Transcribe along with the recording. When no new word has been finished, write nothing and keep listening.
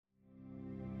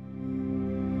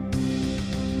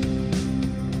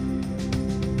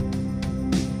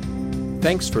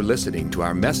Thanks for listening to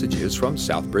our messages from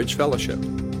Southbridge Fellowship.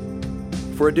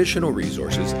 For additional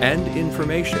resources and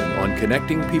information on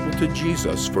connecting people to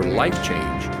Jesus for life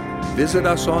change, visit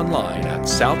us online at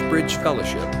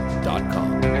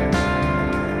southbridgefellowship.com.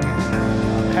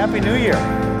 Happy New Year.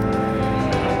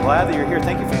 I'm glad that you're here.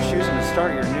 Thank you for choosing to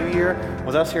start your new year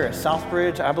with us here at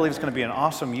Southbridge. I believe it's going to be an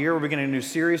awesome year. We're beginning a new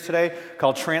series today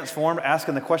called Transformed,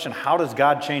 asking the question, how does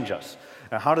God change us?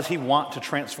 Now, how does he want to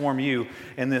transform you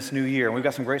in this new year? And we've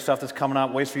got some great stuff that's coming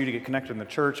up, ways for you to get connected in the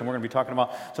church, and we're going to be talking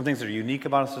about some things that are unique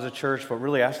about us as a church, but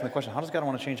really asking the question, how does God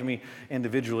want to change me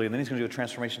individually? And then he's going to do a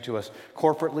transformation to us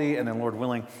corporately, and then, Lord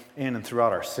willing, in and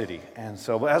throughout our city. And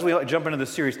so as we jump into this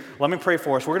series, let me pray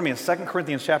for us. We're going to be in 2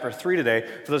 Corinthians chapter 3 today.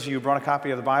 For those of you who brought a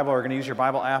copy of the Bible or are going to use your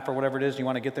Bible app or whatever it is, you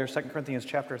want to get there, 2 Corinthians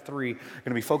chapter 3, going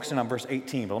to be focusing on verse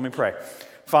 18. But let me pray.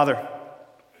 Father,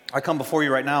 I come before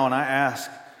you right now, and I ask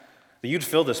that you'd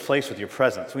fill this place with your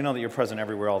presence. We know that you're present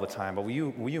everywhere all the time, but will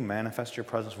you manifest your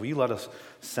presence? Will you let us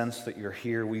sense that you're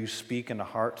here? Will you speak into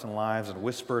hearts and lives and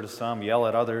whisper to some, yell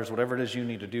at others, whatever it is you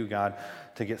need to do, God,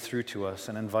 to get through to us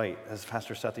and invite, as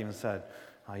Pastor Seth even said,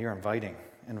 you're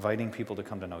inviting people to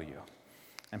come to know you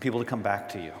and people to come back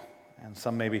to you. And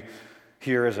some maybe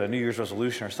here as a New Year's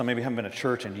resolution, or some maybe haven't been to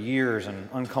church in years and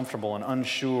uncomfortable and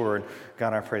unsure. And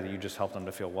God, I pray that you just help them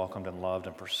to feel welcomed and loved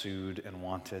and pursued and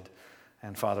wanted.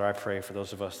 And Father, I pray for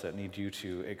those of us that need you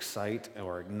to excite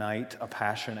or ignite a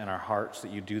passion in our hearts,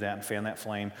 that you do that and fan that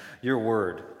flame. Your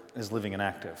word is living and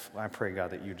active. I pray,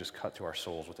 God, that you just cut to our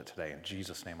souls with it today. In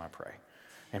Jesus' name I pray.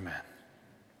 Amen.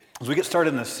 As we get started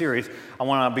in this series, I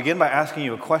want to begin by asking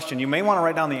you a question. You may want to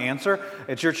write down the answer.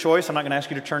 It's your choice. I'm not going to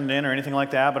ask you to turn it in or anything like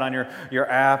that, but on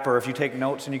your app, or if you take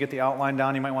notes and you get the outline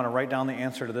down, you might want to write down the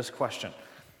answer to this question.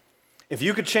 If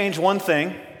you could change one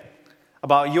thing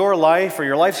about your life or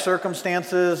your life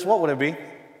circumstances, what would it be? If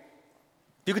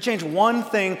you could change one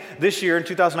thing this year in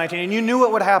 2019, and you knew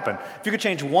it would happen, if you could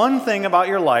change one thing about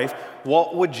your life,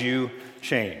 what would you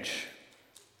change?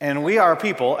 And we are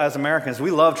people, as Americans, we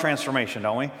love transformation,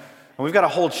 don't we? And we've got a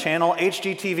whole channel,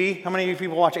 HGTV. How many of you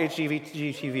people watch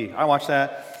HGTV? I watch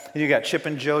that. You got Chip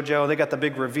and JoJo. They got the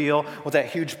big reveal with that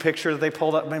huge picture that they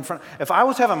pulled up in front. If I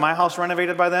was having my house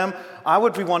renovated by them, I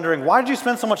would be wondering, why did you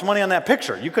spend so much money on that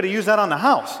picture? You could have used that on the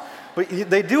house. But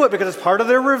they do it because it's part of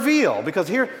their reveal. Because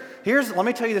let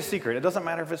me tell you the secret. It doesn't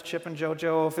matter if it's Chip and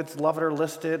JoJo, if it's Love It or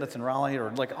List It, it's in Raleigh,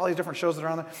 or like all these different shows that are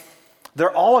on there.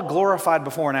 They're all a glorified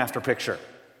before and after picture.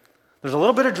 There's a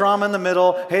little bit of drama in the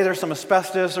middle. Hey, there's some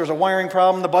asbestos. There's a wiring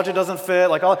problem. The budget doesn't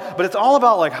fit. But it's all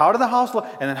about how did the house look,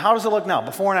 and then how does it look now,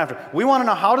 before and after. We want to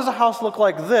know, how does a house look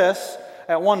like this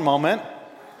at one moment,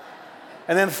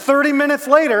 and then 30 minutes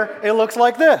later it looks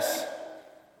like this.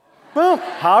 Boom!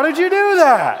 How did you do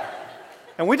that?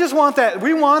 And we just want that.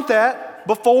 We want that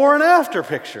before and after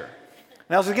picture.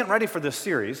 Now, as I was getting ready for this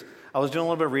series, I was doing a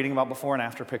little bit of reading about before and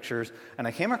after pictures, and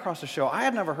I came across a show. I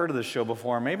had never heard of this show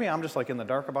before. Maybe I'm just in the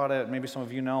dark about it. Maybe some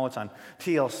of you know. It's on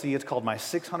TLC. It's called My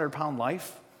 600-Pound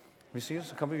Life. You see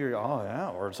this? A couple of you are, oh,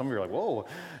 yeah. Or some of you are like, whoa.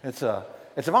 It's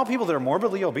about people that are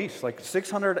morbidly obese,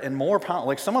 600 and more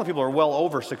pounds. Some of the people are well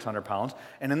over 600 pounds,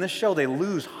 and in this show, they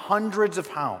lose hundreds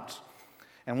of pounds.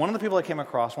 And one of the people I came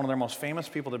across, one of their most famous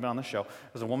people that have been on the show,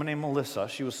 was a woman named Melissa.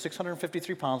 She was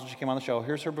 653 pounds when she came on the show.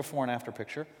 Here's her before and after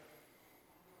picture.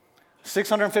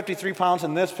 653 pounds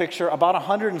in this picture, about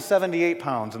 178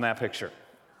 pounds in that picture.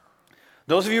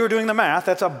 Those of you who are doing the math,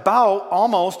 that's about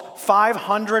almost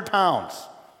 500 pounds.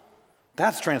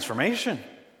 That's transformation.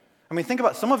 I mean, think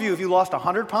about some of you, if you lost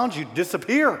 100 pounds, you'd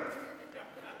disappear.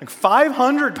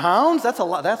 500 pounds? That's a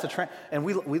lot. And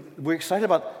we're excited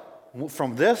about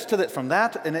from this to that, from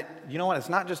that, and you know what? It's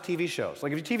not just TV shows.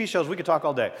 If you TV shows, we could talk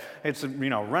all day. It's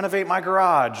renovate my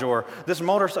garage, or this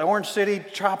Orange City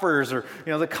choppers, or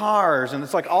the cars, and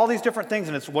it's all these different things.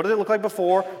 And it's what did it look like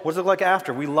before? What does it look like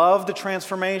after? We love the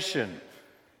transformation.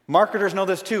 Marketers know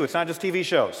this too. It's not just TV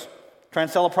shows. Try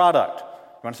and sell a product.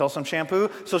 You want to sell some shampoo?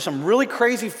 Show some really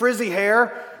crazy frizzy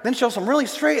hair, then show some really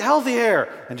straight healthy hair,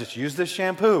 and just use this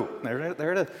shampoo.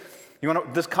 There it is.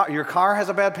 Your car has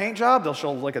a bad paint job, they'll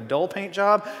show a dull paint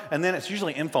job, and then it's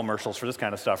usually infomercials for this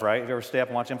kind of stuff, right? If you ever stay up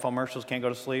and watch infomercials, can't go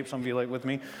to sleep, some of you with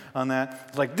me on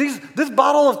that. It's this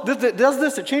bottle that does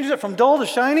this, it changes it from dull to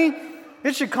shiny,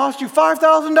 it should cost you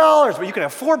 $5,000, but you can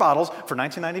have 4 bottles for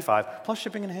 $19.95, plus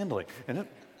shipping and handling. And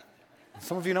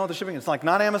some of you know the shipping, it's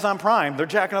not Amazon Prime, they're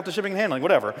jacking up the shipping and handling,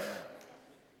 whatever.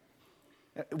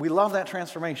 We love that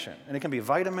transformation, and it can be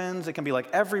vitamins, it can be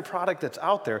every product that's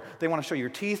out there. They want to show your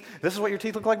teeth. This is what your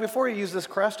teeth look like before you use this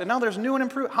Crest, and now there's new and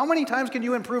improved. How many times can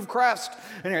you improve Crest?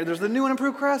 And there's the new and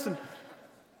improved Crest, and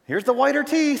here's the whiter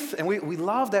teeth, and we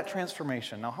love that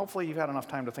transformation. Now, hopefully you've had enough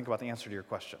time to think about the answer to your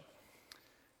question.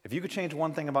 If you could change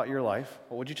one thing about your life,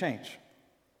 what would you change?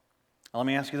 Now, let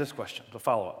me ask you this question, the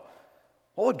follow-up.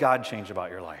 What would God change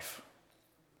about your life?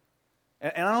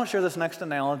 And I don't share this next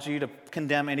analogy to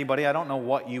condemn anybody. I don't know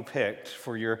what you picked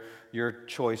for your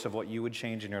choice of what you would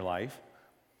change in your life.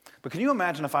 But can you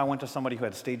imagine if I went to somebody who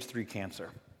had stage 3 cancer?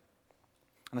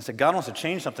 And I said, God wants to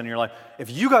change something in your life.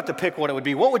 If you got to pick what it would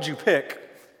be, what would you pick?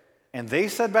 And they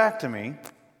said back to me,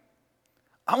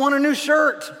 I want a new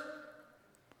shirt.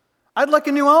 I'd like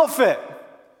a new outfit.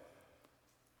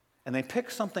 And they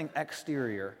picked something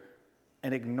exterior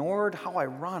and ignored, how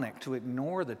ironic, to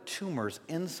ignore the tumors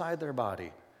inside their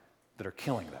body that are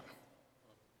killing them.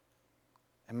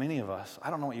 And many of us, I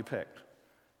don't know what you picked.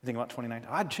 You think about 2019,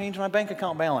 I'd change my bank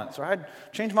account balance, or I'd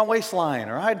change my waistline,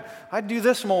 or I'd do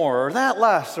this more, or that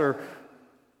less, or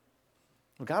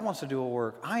well, God wants to do a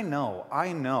work. I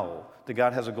know that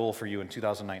God has a goal for you in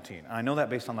 2019. And I know that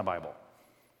based on the Bible.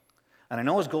 And I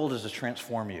know his goal is to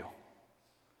transform you.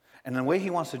 And the way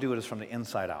he wants to do it is from the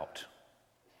inside out.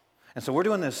 And so we're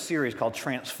doing this series called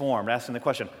Transformed, asking the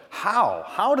question, how?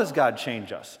 How does God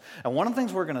change us? And one of the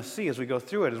things we're going to see as we go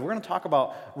through it is we're going to talk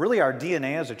about really our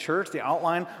DNA as a church. The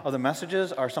outline of the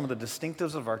messages are some of the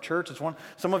distinctives of our church.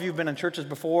 Some of you have been in churches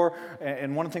before,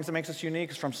 and one of the things that makes us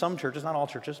unique is from some churches, not all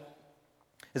churches,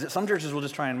 is that some churches will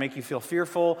just try and make you feel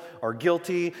fearful or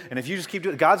guilty, and if you just keep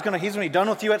doing it, he's going to be done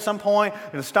with you at some point,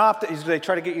 and stop. They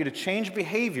try to get you to change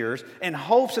behaviors in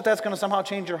hopes that that's going to somehow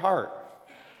change your heart.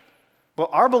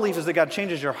 But our belief is that God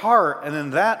changes your heart, and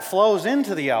then that flows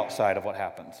into the outside of what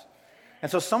happens.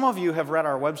 And so some of you have read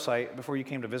our website before you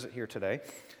came to visit here today,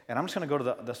 and I'm just going to go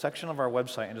to the section of our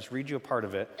website and just read you a part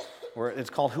of it, where it's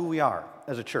called Who We Are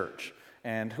as a Church.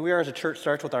 And Who We Are as a Church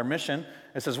starts with our mission.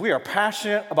 It says, we are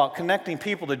passionate about connecting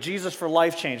people to Jesus for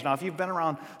life change. Now, if you've been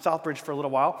around Southbridge for a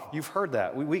little while, you've heard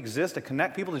that. We exist to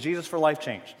connect people to Jesus for life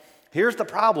change. Here's the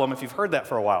problem if you've heard that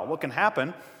for a while. What can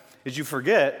happen is you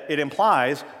forget it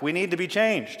implies we need to be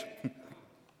changed.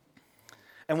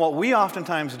 And what we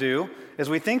oftentimes do is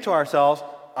we think to ourselves,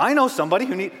 I know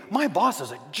somebody my boss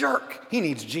is a jerk. He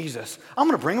needs Jesus. I'm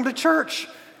going to bring him to church.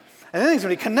 And then he's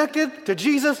going to be connected to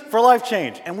Jesus for life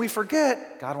change. And we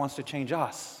forget God wants to change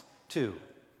us too.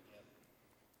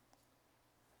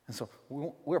 And so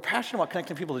we're passionate about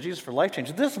connecting people to Jesus for life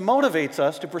change. This motivates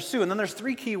us to pursue. And then there's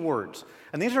 3 key words.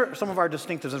 And these are some of our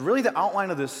distinctives. It's really the outline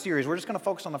of this series. We're just going to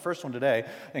focus on the first one today,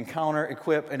 encounter,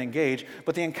 equip, and engage.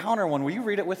 But the encounter one, will you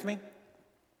read it with me?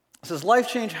 It says, life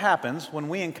change happens when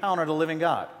we encounter the living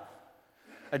God.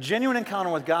 A genuine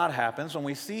encounter with God happens when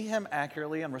we see him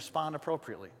accurately and respond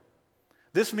appropriately.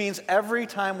 This means every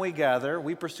time we gather,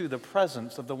 we pursue the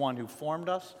presence of the one who formed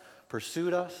us,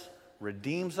 pursued us,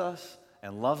 redeems us,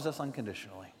 and loves us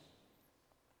unconditionally.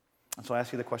 And so I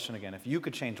ask you the question again. If you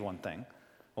could change one thing,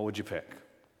 what would you pick?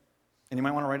 And you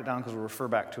might want to write it down because we'll refer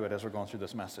back to it as we're going through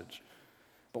this message.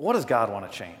 But what does God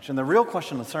want to change? And the real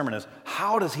question of the sermon is,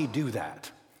 how does he do that?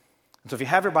 And so if you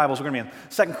have your Bibles, we're going to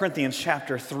be in 2 Corinthians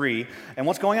chapter 3. And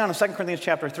what's going on in 2 Corinthians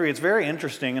chapter 3, it's very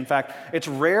interesting. In fact, it's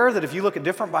rare that if you look at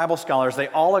different Bible scholars, they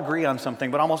all agree on something.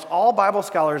 But almost all Bible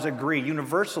scholars agree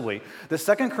universally that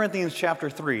 2 Corinthians chapter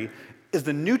 3 is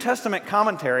the New Testament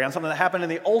commentary on something that happened in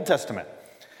the Old Testament.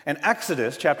 And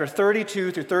Exodus chapter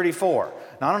 32 through 34.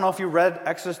 Now, I don't know if you read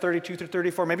Exodus 32 through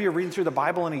 34. Maybe you're reading through the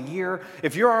Bible in a year.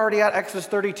 If you're already at Exodus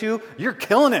 32, you're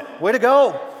killing it. Way to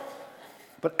go.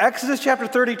 But Exodus chapter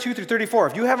 32 through 34,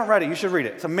 if you haven't read it, you should read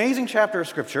it. It's an amazing chapter of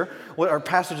Scripture, or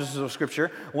passages of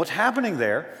Scripture. What's happening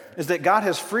there is that God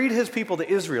has freed his people,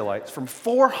 the Israelites, from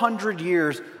 400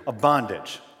 years of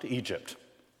bondage to Egypt.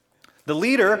 The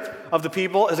leader of the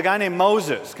people is a guy named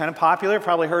Moses, kind of popular,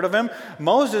 probably heard of him.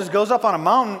 Moses goes up on a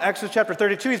mountain, Exodus chapter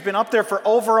 32. He's been up there for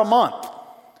over a month.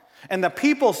 And the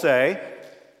people say,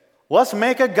 let's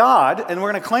make a God, and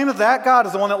we're going to claim that that God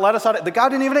is the one that led us out. The God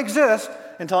didn't even exist,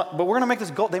 but we're going to make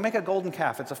this gold. They make a golden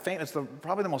calf. It's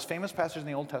probably the most famous passage in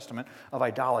the Old Testament of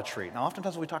idolatry. Now,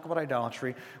 oftentimes when we talk about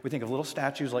idolatry, we think of little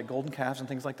statues like golden calves and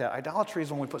things like that. Idolatry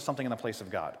is when we put something in the place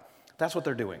of God. That's what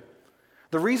they're doing.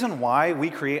 The reason why we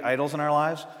create idols in our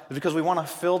lives is because we want to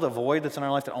fill the void that's in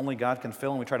our life that only God can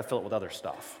fill, and we try to fill it with other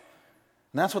stuff.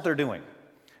 And that's what they're doing.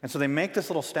 And so they make this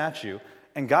little statue,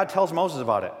 and God tells Moses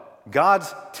about it.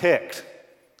 God's ticked.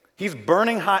 He's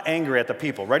burning hot anger at the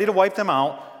people, ready to wipe them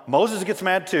out. Moses gets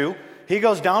mad too. He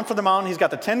goes down from the mountain. He's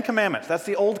got the 10 Commandments. That's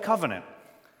the old covenant.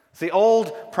 It's the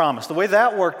old promise. The way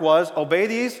that worked was, obey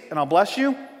these, and I'll bless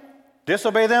you.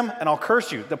 Disobey them, and I'll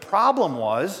curse you. The problem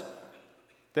was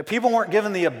that people weren't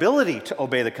given the ability to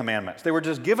obey the commandments. They were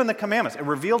just given the commandments. It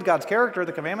revealed God's character,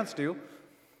 the commandments do,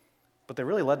 but they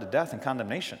really led to death and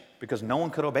condemnation because no one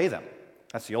could obey them.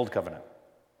 That's the old covenant.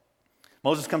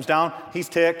 Moses comes down, he's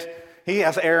ticked. He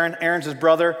asks Aaron's his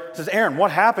brother, says, Aaron,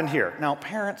 what happened here? Now,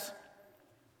 parents,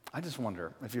 I just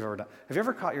wonder if you've ever done, have you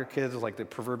ever caught your kids with like the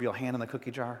proverbial hand in the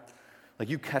cookie jar? Like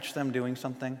you catch them doing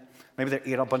something. Maybe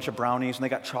they ate a bunch of brownies and they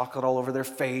got chocolate all over their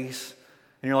face.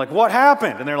 And you're like, what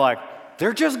happened? And they're like,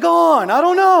 they're just gone. I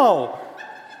don't know.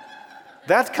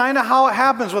 That's kind of how it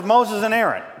happens with Moses and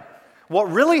Aaron.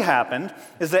 What really happened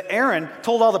is that Aaron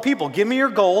told all the people, give me your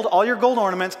gold, all your gold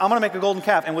ornaments, I'm going to make a golden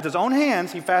calf. And with his own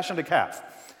hands, he fashioned a calf.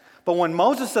 But when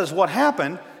Moses says what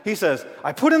happened, he says,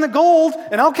 I put in the gold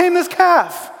and out came this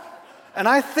calf. And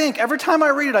I think, every time I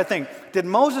read it, I think, did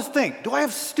Moses think, do I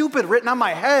have stupid written on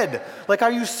my head? Like,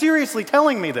 are you seriously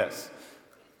telling me this?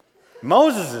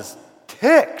 Moses is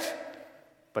ticked,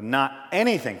 but not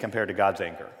anything compared to God's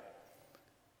anger.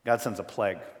 God sends a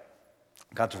plague.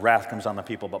 God's wrath comes on the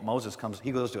people, but Moses comes,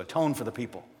 he goes to atone for the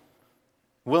people.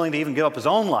 Willing to even give up his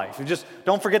own life. You just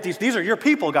don't forget these are your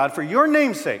people, God, for your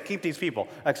name's sake. Keep these people.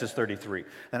 Exodus 33.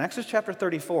 Then Exodus chapter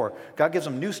 34, God gives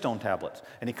him new stone tablets.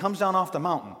 And he comes down off the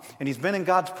mountain, and he's been in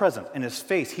God's presence. And his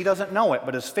face, he doesn't know it,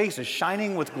 but his face is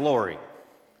shining with glory.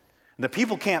 And the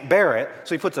people can't bear it,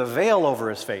 so he puts a veil over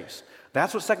his face.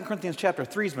 That's what 2 Corinthians chapter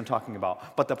 3 has been talking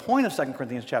about. But the point of 2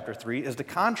 Corinthians chapter 3 is to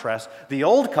contrast the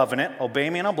old covenant, obey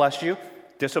me and I'll bless you,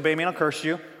 disobey me and I'll curse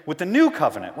you, with the new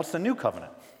covenant. What's the new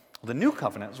covenant? The new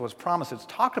covenant is what's promised. It's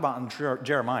talked about in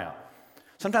Jeremiah.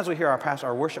 Sometimes we hear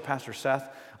our worship pastor Seth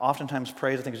oftentimes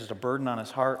prays, I think it's just a burden on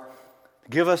his heart.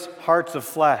 Give us hearts of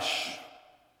flesh.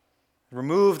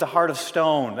 Remove the heart of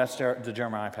stone. That's the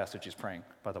Jeremiah passage he's praying,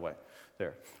 by the way,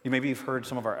 there. Maybe you've heard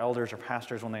some of our elders or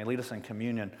pastors when they lead us in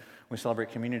communion, we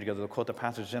celebrate communion together, they'll quote the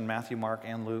passage in Matthew, Mark,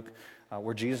 and Luke,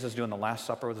 where Jesus is doing the Last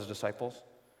Supper with his disciples,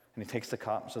 and he takes the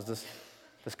cup and says,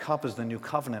 this cup is the new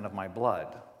covenant of my blood.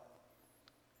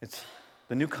 It's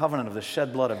the new covenant of the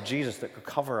shed blood of Jesus that could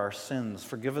cover our sins,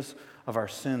 forgive us of our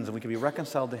sins, and we can be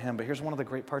reconciled to him. But here's one of the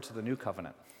great parts of the new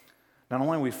covenant. Not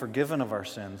only are we forgiven of our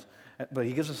sins, but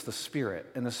he gives us the Spirit.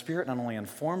 And the Spirit not only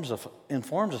informs us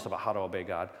about how to obey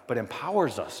God, but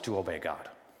empowers us to obey God.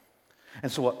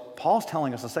 And so what Paul's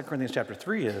telling us in 2 Corinthians chapter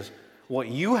 3 is, what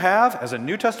you have as a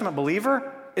New Testament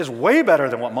believer is way better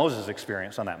than what Moses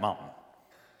experienced on that mountain.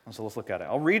 And so let's look at it.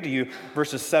 I'll read to you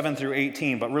verses 7 through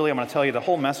 18, but really I'm going to tell you the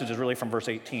whole message is really from verse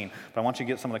 18, but I want you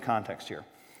to get some of the context here.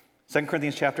 2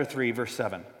 Corinthians chapter 3, verse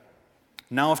 7.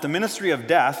 Now if the ministry of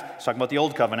death, it's talking about the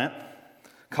old covenant,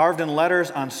 carved in letters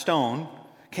on stone,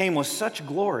 came with such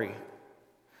glory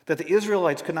that the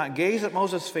Israelites could not gaze at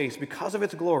Moses' face because of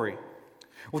its glory,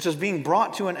 which is being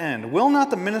brought to an end, will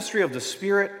not the ministry of the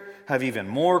Spirit have even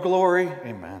more glory?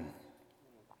 Amen.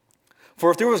 For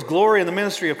if there was glory in the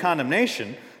ministry of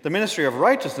condemnation, the ministry of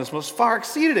righteousness was far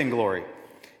exceeded in glory.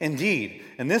 Indeed,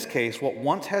 in this case, what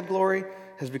once had glory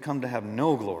has become to have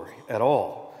no glory at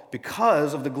all,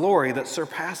 because of the glory that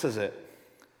surpasses it.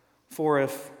 For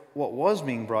if what was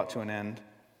being brought to an end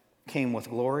came with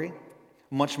glory,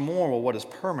 much more will what is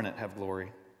permanent have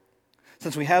glory.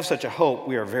 Since we have such a hope,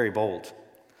 we are very bold.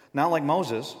 Not like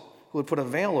Moses, who had put a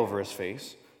veil over his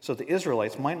face, so that the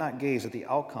Israelites might not gaze at the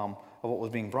outcome of what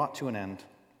was being brought to an end.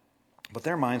 But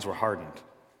their minds were hardened.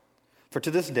 For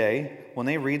to this day, when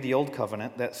they read the Old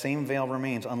Covenant, that same veil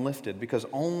remains unlifted, because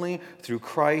only through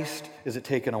Christ is it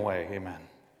taken away. Amen.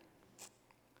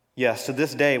 Yes, to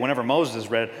this day, whenever Moses is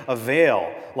read, a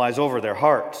veil lies over their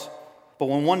hearts. But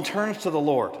when one turns to the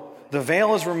Lord, the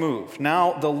veil is removed.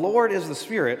 Now the Lord is the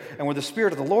Spirit, and where the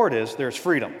Spirit of the Lord is, there is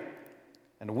freedom.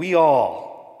 And we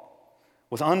all,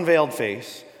 with unveiled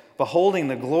face, beholding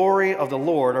the glory of the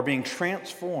Lord, are being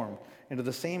transformed into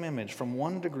the same image from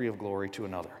one degree of glory to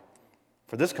another.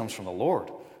 For this comes from the Lord,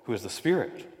 who is the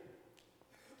Spirit.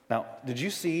 Now, did you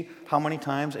see how many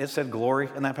times it said glory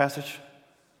in that passage?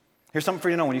 Here's something for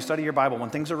you to know. When you study your Bible, when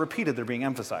things are repeated, they're being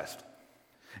emphasized.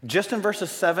 Just in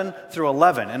verses 7 through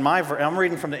 11, I'm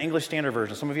reading from the English Standard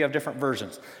Version. Some of you have different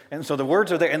versions. And so the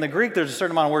words are there. In the Greek, there's a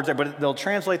certain amount of words there, but they'll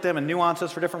translate them in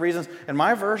nuances for different reasons. In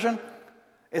my version,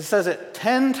 it says it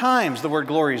 10 times the word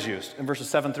glory is used in verses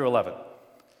 7 through 11.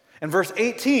 In verse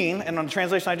 18, and on the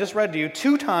translation I just read to you,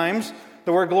 2 times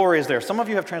the word glory is there. Some of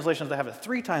you have translations that have it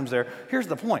 3 times there. Here's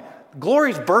the point.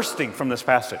 Glory is bursting from this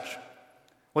passage.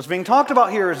 What's being talked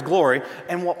about here is glory,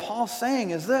 and what Paul's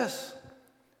saying is this.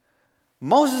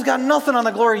 Moses got nothing on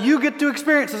the glory you get to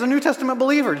experience as a New Testament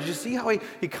believer. Did you see how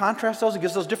he contrasts those? He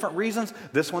gives those different reasons.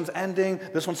 This one's ending.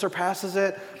 This one surpasses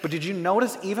it. But did you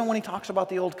notice even when he talks about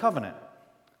the Old Covenant,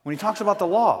 when he talks about the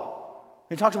law,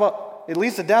 when he talks about it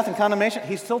leads to death and condemnation,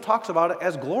 he still talks about it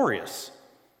as glorious.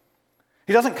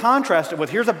 He doesn't contrast it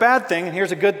with here's a bad thing and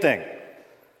here's a good thing.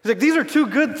 He's like, these are 2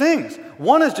 good things.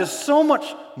 One is just so much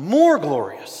more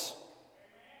glorious.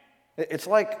 It's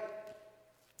like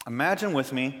Imagine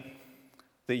with me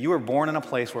that you were born in a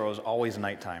place where it was always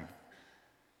nighttime.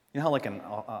 You know how like in,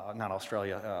 not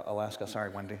Australia, Alaska, sorry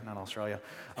Wendy, not Australia,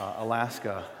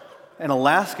 Alaska. In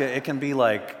Alaska, it can be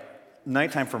like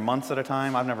nighttime for months at a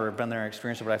time. I've never been there and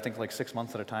experienced it, but I think like 6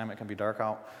 months at a time it can be dark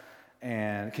out.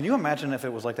 And can you imagine if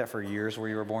it was like that for years where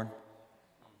you were born?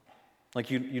 Like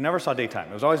you never saw daytime.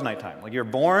 It was always nighttime. Like you're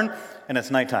born and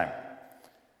it's nighttime.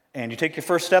 And you take your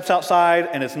first steps outside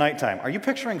and it's nighttime. Are you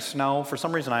picturing snow? For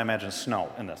some reason I imagine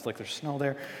snow in this. Like there's snow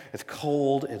there. It's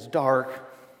cold. It's dark.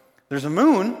 There's a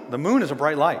moon. The moon is a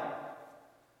bright light.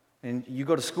 And you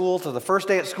go to school, to the first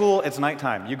day at school, it's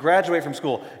nighttime. You graduate from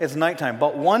school, it's nighttime.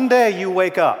 But one day you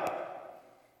wake up,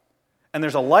 and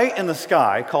there's a light in the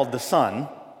sky called the sun,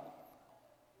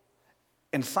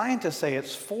 and scientists say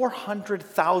it's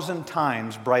 400,000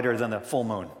 times brighter than the full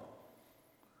moon.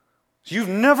 So you've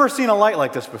never seen a light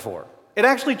like this before. It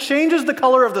actually changes the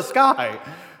color of the sky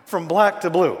from black to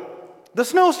blue. The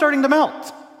snow's starting to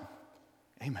melt.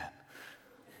 Amen.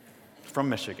 From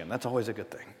Michigan, that's always a good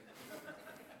thing.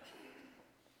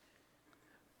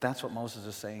 That's what Moses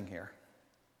is saying here.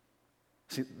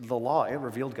 See, the law, it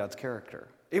revealed God's character.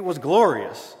 It was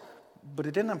glorious, but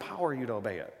it didn't empower you to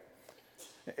obey it.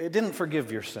 It didn't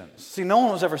forgive your sins. See, no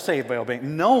one was ever saved by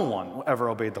obeying. No one ever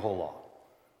obeyed the whole law.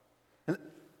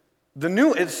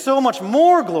 It's so much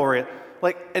more glorious.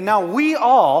 And now we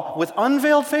all, with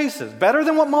unveiled faces, better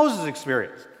than what Moses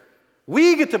experienced,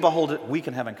 we get to behold it. We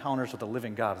can have encounters with the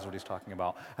living God, is what he's talking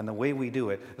about. And the way we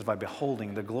do it is by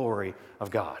beholding the glory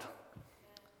of God.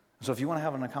 So if you want to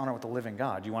have an encounter with the living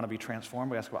God, you want to be transformed,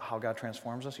 we ask about how God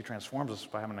transforms us. He transforms us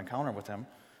by having an encounter with him.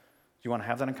 You want to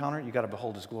have that encounter? You got to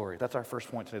behold his glory. That's our first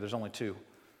point today. There's only two.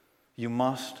 You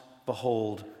must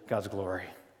behold God's glory.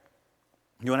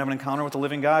 You want to have an encounter with the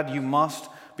living God? You must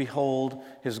behold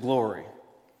his glory.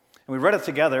 And we read it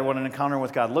together, what an encounter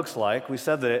with God looks like. We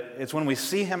said that it's when we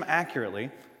see him accurately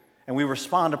and we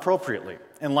respond appropriately.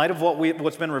 In light of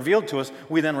what's been revealed to us,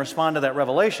 we then respond to that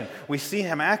revelation. We see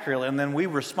him accurately, and then we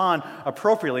respond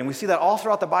appropriately. And we see that all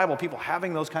throughout the Bible, people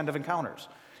having those kind of encounters.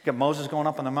 You got Moses going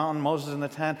up on the mountain, Moses in the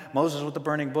tent, Moses with the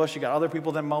burning bush. You got other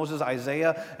people than Moses,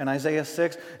 Isaiah in Isaiah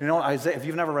 6. You know what, Isaiah, if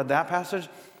you've never read that passage,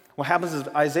 what happens is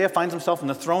Isaiah finds himself in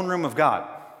the throne room of God.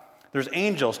 There's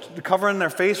angels covering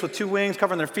their face with two wings,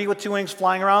 covering their feet with two wings,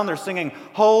 flying around. They're singing,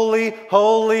 holy,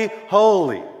 holy,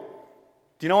 holy.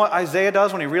 Do you know what Isaiah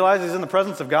does when he realizes he's in the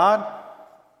presence of God?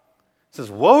 He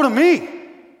says, woe to me.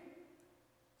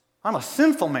 I'm a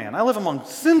sinful man. I live among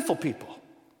sinful people.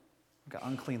 I've got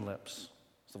unclean lips.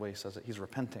 That's the way he says it. He's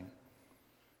repenting.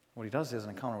 What he does is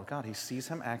an encounter with God. He sees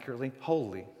him accurately,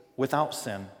 holy, without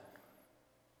sin,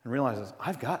 and realizes,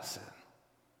 I've got sin.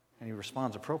 And he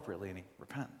responds appropriately, and he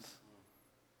repents.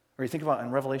 Or you think about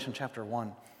in Revelation chapter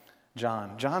 1,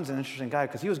 John's an interesting guy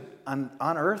because he was on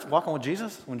earth walking with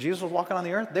Jesus. When Jesus was walking on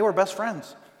the earth, they were best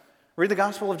friends. Read the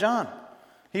Gospel of John.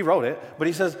 He wrote it, but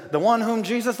he says, the one whom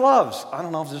Jesus loves. I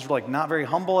don't know if this is not very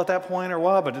humble at that point or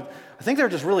what, but I think they're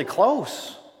just really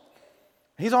close.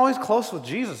 He's always close with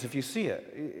Jesus if you see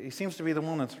it. He seems to be the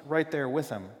one that's right there with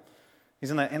him.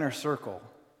 He's in that inner circle.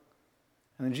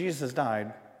 And then Jesus has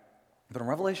died, but in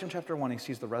Revelation chapter 1, he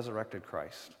sees the resurrected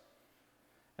Christ.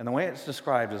 And the way it's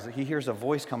described is that he hears a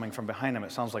voice coming from behind him.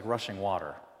 It sounds like rushing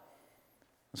water.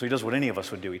 And so he does what any of us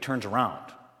would do. He turns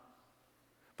around.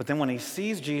 But then when he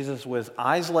sees Jesus with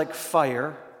eyes like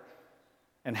fire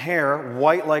and hair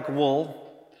white like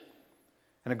wool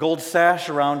and a gold sash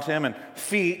around him and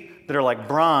feet that are like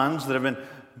bronze that have been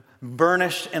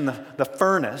burnished in the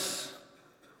furnace,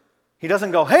 he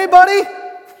doesn't go, hey, buddy. It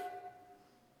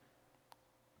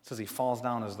says he falls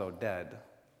down as though dead.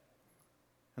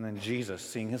 And then Jesus,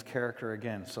 seeing his character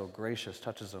again, so gracious,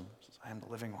 touches him. Says, I am the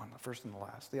living one, the first and the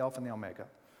last, the Alpha and the Omega.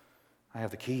 I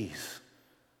have the keys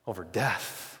over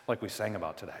death, like we sang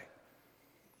about today.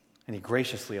 And he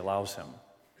graciously allows him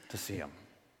to see him.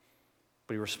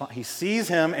 But he sees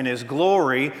him in his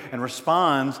glory and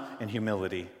responds in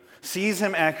humility. Sees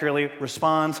him accurately,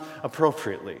 responds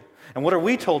appropriately. And what are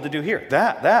we told to do here?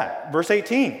 That. Verse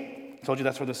 18. I told you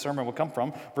that's where this sermon will come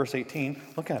from. Verse 18.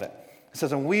 Look at it. It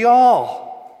says, and we all.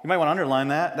 You might want to underline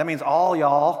that. That means all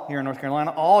y'all here in North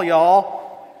Carolina. All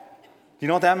y'all. Do you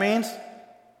know what that means?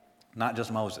 Not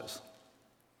just Moses.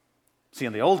 See,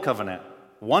 in the Old Covenant,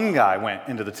 one guy went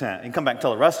into the tent. He can come back and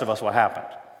tell the rest of us what happened.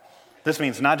 This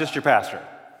means not just your pastor,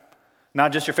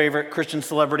 not just your favorite Christian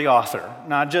celebrity author,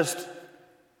 not just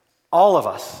all of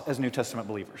us as New Testament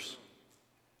believers.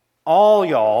 All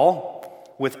y'all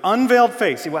with unveiled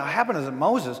face. See, what happened is that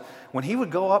Moses, when he would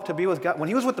go up to be with God, when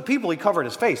he was with the people, he covered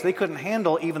his face. They couldn't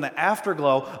handle even the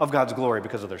afterglow of God's glory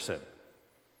because of their sin.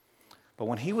 But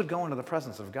when he would go into the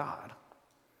presence of God,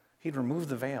 He'd remove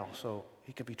the veil so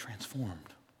he could be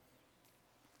transformed.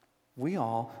 We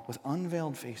all, with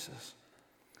unveiled faces,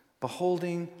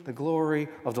 beholding the glory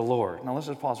of the Lord. Now let's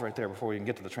just pause right there before we can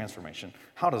get to the transformation.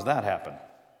 How does that happen?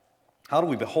 How do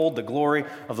we behold the glory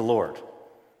of the Lord?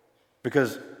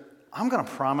 Because I'm going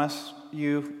to promise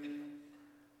you,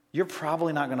 you're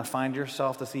probably not going to find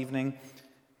yourself this evening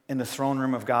in the throne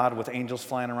room of God with angels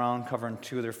flying around covering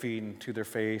 2 of their feet and 2 of their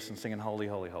face and singing holy,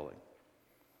 holy, holy.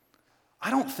 I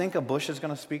don't think a bush is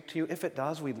going to speak to you. If it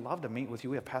does, we'd love to meet with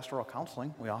you. We have pastoral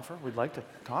counseling we offer. We'd like to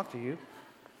talk to you.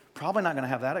 Probably not going to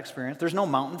have that experience. There's no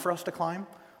mountain for us to climb.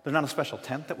 There's not a special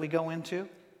tent that we go into.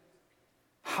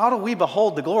 How do we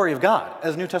behold the glory of God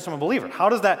as a New Testament believer? How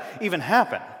does that even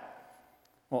happen?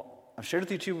 Well, I've shared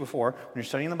with you too before, when you're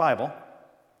studying the Bible,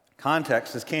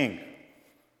 context is king.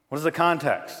 What is the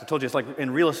context? I told you it's like in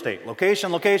real estate.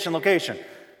 Location, location, location.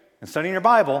 In studying your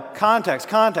Bible, context,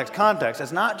 context, context.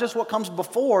 It's not just what comes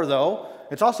before, though.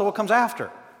 It's also what comes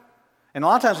after. And a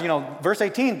lot of times, verse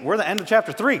 18, we're at the end of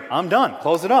chapter 3. I'm done.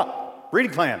 Close it up.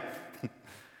 Reading plan.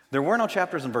 There were no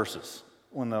chapters and verses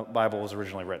when the Bible was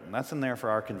originally written. That's in there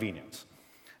for our convenience.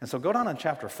 And so go down to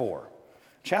chapter 4.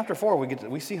 Chapter 4,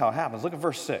 we see how it happens. Look at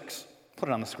verse 6. Put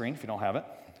it on the screen if you don't have it.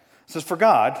 It says, for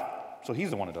God, so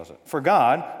he's the one who does it. For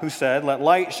God, who said, let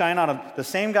light shine out of, the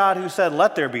same God who said,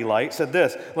 let there be light, said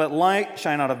this, let light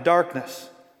shine out of darkness,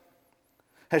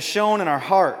 has shone in our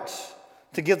hearts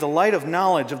to give the light of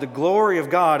knowledge of the glory of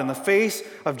God in the face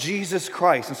of Jesus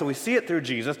Christ. And so we see it through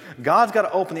Jesus. God's got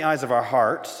to open the eyes of our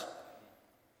hearts.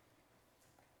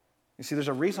 You see, there's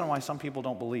a reason why some people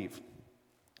don't believe,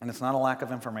 and it's not a lack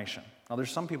of information. Now,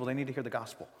 there's some people, they need to hear the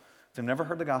gospel. If they've never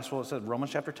heard the gospel, it says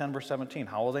Romans chapter 10, verse 17.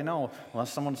 How will they know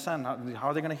unless someone sends? How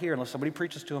are they going to hear unless somebody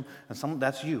preaches to them? And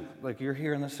that's you. Like you're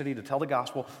here in the city to tell the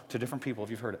gospel to different people if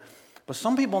you've heard it. But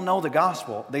some people know the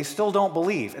gospel. They still don't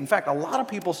believe. In fact, a lot of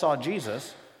people saw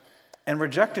Jesus and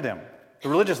rejected him. The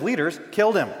religious leaders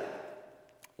killed him.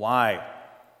 Why?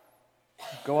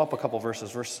 Go up a couple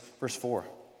verses. Verse 4.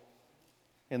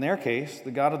 In their case,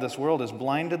 the God of this world has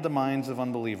blinded the minds of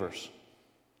unbelievers.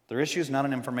 Their issue is not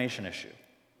an information issue.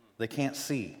 They can't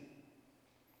see.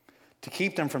 To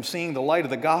keep them from seeing the light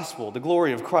of the gospel, the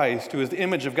glory of Christ, who is the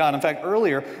image of God. In fact,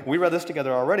 earlier, we read this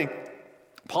together already.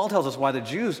 Paul tells us why the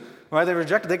Jews, why they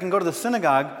rejected. They can go to the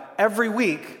synagogue every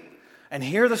week and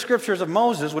hear the scriptures of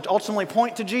Moses, which ultimately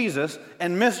point to Jesus,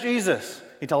 and miss Jesus.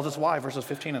 He tells us why, verses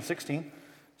 15 and 16,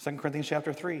 2 Corinthians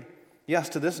chapter 3. Yes,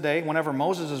 to this day, whenever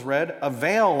Moses is read, a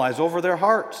veil lies over their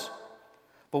hearts.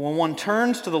 But when one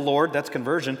turns to the Lord, that's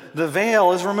conversion, the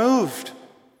veil is removed.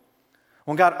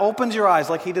 When God opens your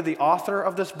eyes, like he did the author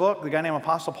of this book, the guy named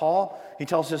Apostle Paul, he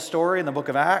tells his story in the book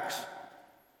of Acts,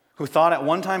 who thought at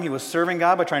one time he was serving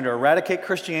God by trying to eradicate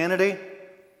Christianity,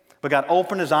 but God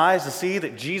opened his eyes to see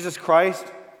that Jesus Christ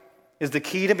is the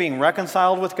key to being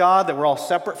reconciled with God, that we're all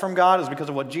separate from God is because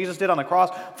of what Jesus did on the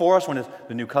cross for us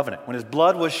the new covenant, when his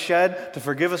blood was shed to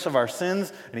forgive us of our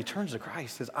sins, and he turns to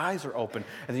Christ. His eyes are open.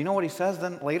 And you know what he says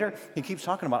then later? He keeps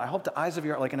talking about, I hope the eyes of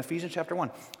your, like in Ephesians chapter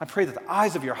 1, I pray that the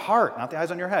eyes of your heart, not the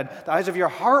eyes on your head, the eyes of your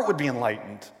heart would be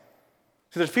enlightened.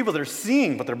 See, there's people that are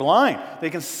seeing, but they're blind. They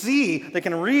can see, they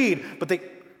can read, but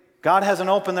God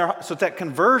hasn't opened their heart. So it's that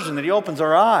conversion that he opens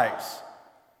our eyes.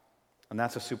 And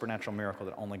that's a supernatural miracle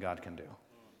that only God can do.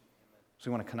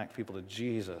 So we want to connect people to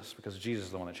Jesus because Jesus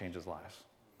is the one that changes lives.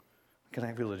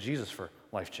 Connect people to Jesus for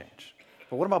life change.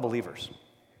 But what about believers?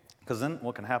 Because then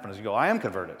what can happen is you go, I am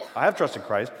converted. I have trusted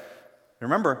Christ.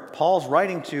 Remember, Paul's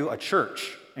writing to a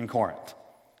church in Corinth.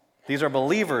 These are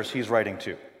believers he's writing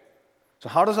to. So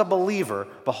how does a believer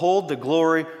behold the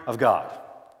glory of God?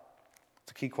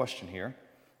 It's a key question here.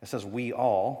 It says we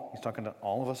all. He's talking to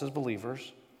all of us as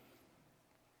believers.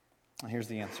 And here's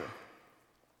the answer.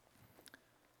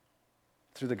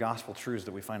 Through the gospel truths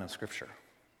that we find in Scripture.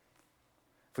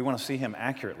 If we want to see him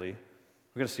accurately,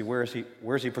 we've got to see where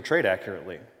is he portrayed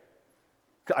accurately.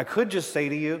 I could just say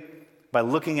to you, by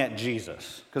looking at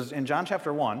Jesus. Because in John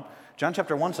chapter 1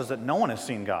 says that no one has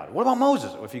seen God. What about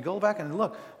Moses? If you go back and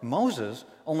look, Moses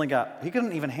he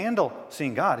couldn't even handle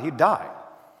seeing God. He'd die.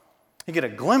 He'd get a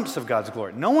glimpse of God's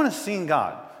glory. No one has seen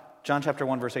God. John chapter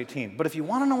 1, verse 18. But if you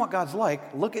want to know what God's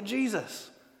like, look at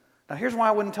Jesus. Now here's why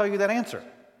I wouldn't tell you that answer.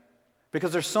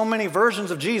 Because there's so many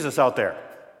versions of Jesus out there.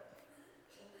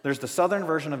 There's the southern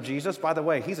version of Jesus. By the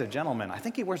way, he's a gentleman. I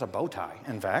think he wears a bow tie,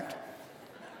 in fact.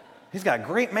 He's got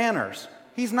great manners.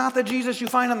 He's not the Jesus you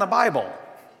find in the Bible.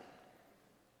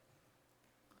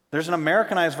 There's an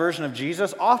Americanized version of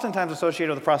Jesus, oftentimes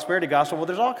associated with the prosperity gospel, but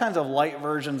there's all kinds of light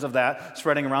versions of that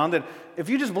spreading around that if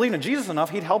you just believe in Jesus enough,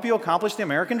 he'd help you accomplish the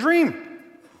American dream.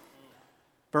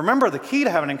 But remember, the key to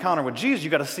having an encounter with Jesus, you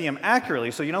got to see him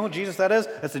accurately. So you know who Jesus that is?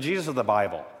 It's the Jesus of the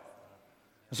Bible.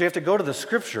 And so you have to go to the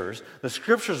Scriptures. The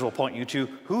Scriptures will point you to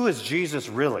who is Jesus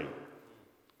really.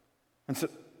 And so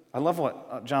I love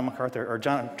what John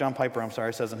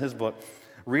Piper says in his book,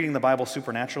 Reading the Bible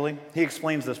Supernaturally. He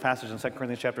explains this passage in 2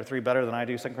 Corinthians chapter 3 better than I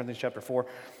do, 2 Corinthians chapter 4.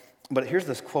 But here's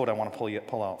this quote I want to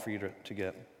pull out for you to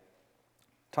get.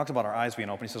 Talks about our eyes being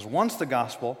open. He says, once the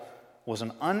gospel was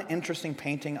an uninteresting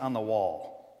painting on the wall.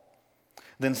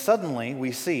 Then suddenly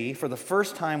we see, for the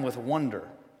first time with wonder,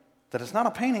 that it's not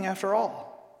a painting after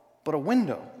all, but a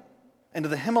window into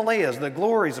the Himalayas, the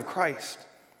glories of Christ.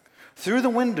 Through the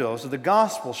windows the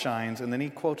gospel shines, and then he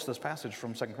quotes this passage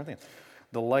from 2 Corinthians,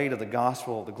 the light of the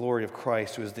gospel, the glory of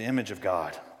Christ, who is the image of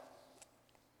God.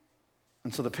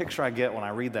 And so the picture I get when I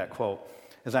read that quote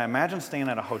is I imagine staying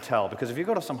at a hotel, because if you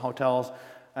go to some hotels,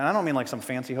 and I don't mean like some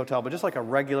fancy hotel, but just like a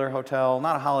regular hotel,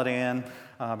 not a Holiday Inn,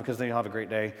 because then you'll have a great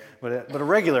day, but a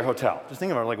regular hotel. Just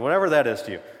think about it, like whatever that is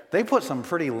to you. They put some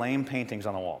pretty lame paintings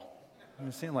on the wall.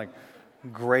 You see, like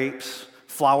grapes,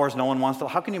 flowers no one wants to.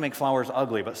 How can you make flowers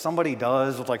ugly? But somebody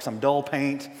does with like some dull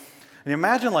paint. And you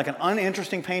imagine like an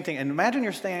uninteresting painting, and imagine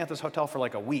you're staying at this hotel for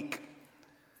like a week.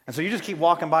 And so you just keep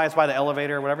walking by, it's by the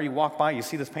elevator or whatever, you walk by, you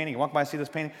see this painting, you walk by, see this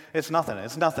painting, it's nothing.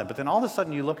 But then all of a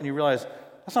sudden you look and you realize,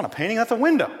 that's not a painting, that's a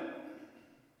window.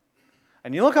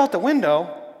 And you look out the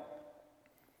window,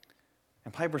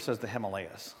 and Piper says the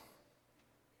Himalayas.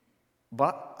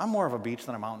 But I'm more of a beach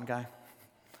than a mountain guy.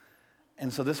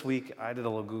 And so this week I did a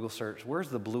little Google search, where's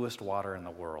the bluest water in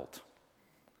the world?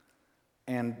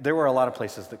 And there were a lot of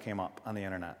places that came up on the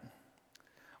internet.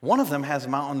 One of them has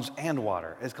mountains and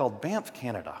water. It's called Banff,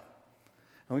 Canada.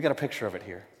 And we got a picture of it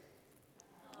here.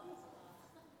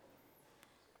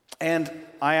 And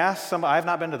I asked somebody, I've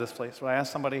not been to this place, but I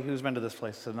asked somebody who's been to this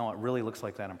place, said, no, it really looks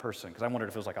like that in person. Because I wondered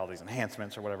if it was like all these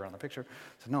enhancements or whatever on the picture.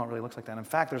 I said, no, it really looks like that. In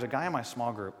fact, there's a guy in my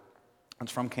small group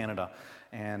that's from Canada.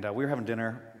 And we were having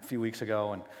dinner a few weeks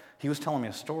ago, and he was telling me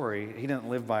a story. He didn't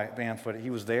live by Banff, but he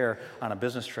was there on a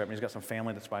business trip, and he's got some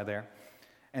family that's by there.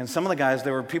 And some of the guys,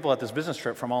 there were people at this business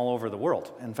trip from all over the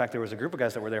world. In fact, there was a group of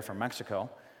guys that were there from Mexico,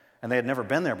 and they had never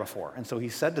been there before. And so he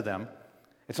said to them,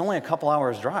 it's only a couple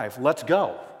hours drive, let's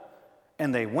go.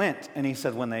 And they went, and he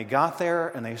said when they got there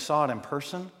and they saw it in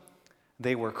person,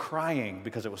 they were crying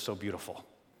because it was so beautiful.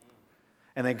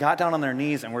 And they got down on their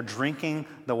knees and were drinking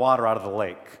the water out of the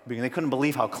lake because they couldn't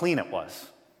believe how clean it was.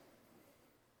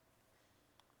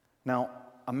 Now,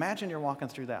 imagine you're walking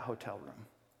through that hotel room,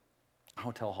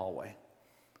 hotel hallway,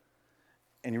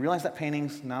 and you realize that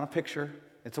painting's not a picture,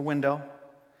 it's a window,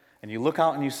 and you look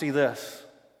out and you see this.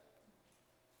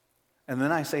 And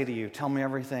then I say to you, tell me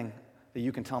everything that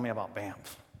you can tell me about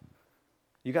Banff.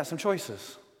 You got some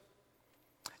choices.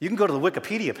 You can go to the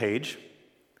Wikipedia page,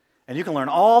 and you can learn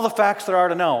all the facts there are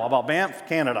to know about Banff,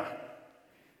 Canada.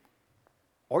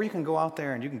 Or you can go out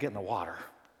there and you can get in the water.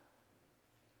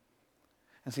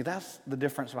 And see, that's the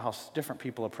difference of how different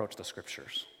people approach the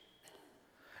Scriptures.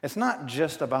 It's not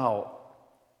just about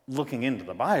looking into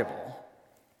the Bible.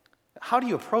 How do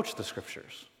you approach the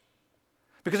Scriptures?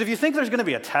 Because if you think there's going to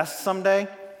be a test someday,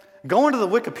 going to the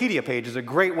Wikipedia page is a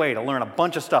great way to learn a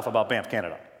bunch of stuff about Banff,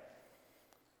 Canada.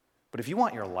 But if you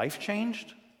want your life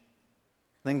changed,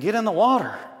 then get in the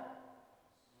water.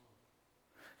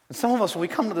 And some of us, when we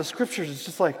come to the Scriptures, it's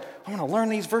just like, I'm going to learn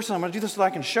these verses, I'm going to do this so that I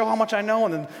can show how much I know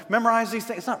and then memorize these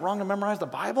things. It's not wrong to memorize the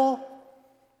Bible.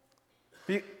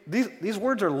 These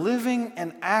words are living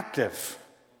and active.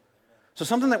 So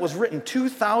something that was written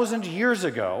 2,000 years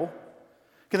ago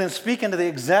can then speak into the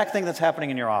exact thing that's happening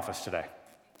in your office today.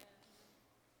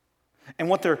 And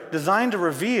what they're designed to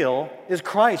reveal is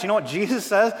Christ. You know what Jesus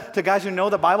says to guys who know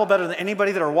the Bible better than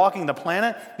anybody that are walking the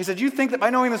planet? He said, you think that by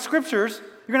knowing the Scriptures,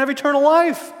 you're going to have eternal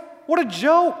life. What a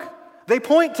joke. They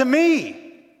point to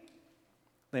me.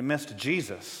 They missed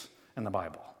Jesus in the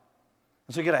Bible.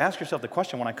 And so you got to ask yourself the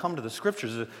question, when I come to the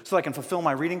Scriptures, is it so I can fulfill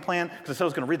my reading plan because I said I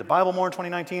was going to read the Bible more in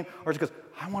 2019, or is it because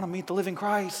I want to meet the living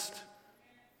Christ?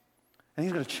 And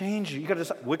he's going to change you. You got to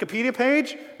decide, Wikipedia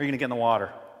page, or are you going to get in the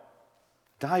water?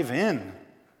 Dive in.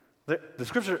 The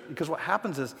Scripture, because what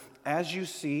happens is, as you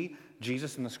see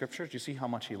Jesus in the Scriptures, you see how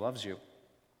much he loves you,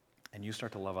 and you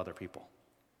start to love other people.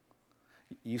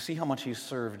 You see how much he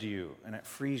served you, and it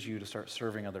frees you to start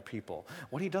serving other people.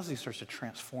 What he does is he starts to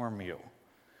transform you.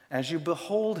 As you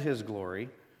behold his glory,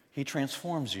 he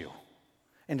transforms you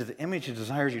into the image he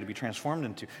desires you to be transformed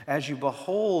into. As you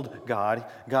behold God,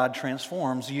 God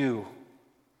transforms you.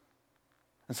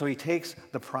 And so he takes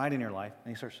the pride in your life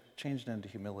and he starts changing it into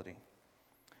humility.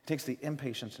 He takes the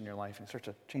impatience in your life and he starts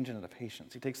to change it into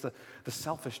patience. He takes the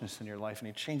selfishness in your life and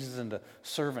he changes it into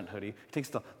servanthood. He takes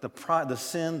the pride, the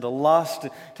sin, the lust,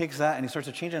 takes that and he starts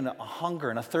to change it into a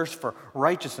hunger and a thirst for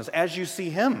righteousness. As you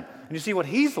see him and you see what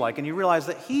he's like and you realize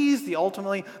that he's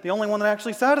ultimately the only one that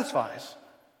actually satisfies.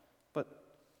 But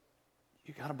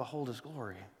you got to behold his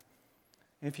glory.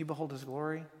 And if you behold his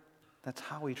glory, that's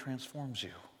how he transforms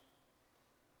you.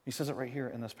 He says it right here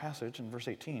in this passage in verse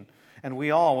 18. And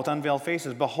we all, with unveiled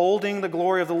faces, beholding the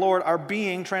glory of the Lord, are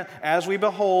being as we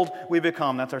behold, we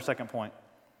become. That's our second point.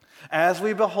 As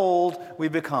we behold, we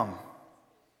become. I'll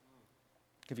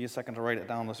give you a second to write it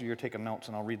down. You're taking notes,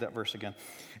 and I'll read that verse again.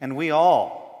 And we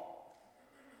all,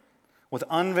 with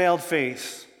unveiled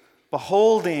face,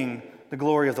 beholding the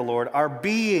glory of the Lord, are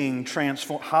being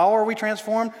transformed. How are we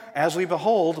transformed? As we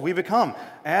behold, we become.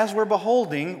 As we're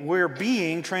beholding, we're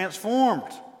being transformed.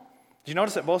 Did you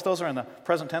notice that both those are in the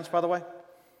present tense, by the way?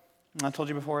 I told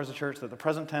you before as a church that the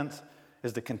present tense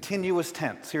is the continuous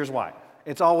tense. Here's why.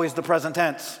 It's always the present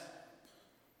tense.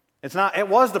 It's not, it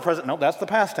was the present. No, that's the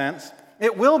past tense.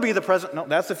 It will be the present. No,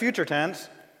 that's the future tense.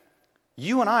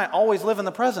 You and I always live in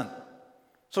the present.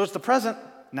 So it's the present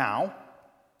now.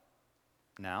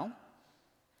 Now.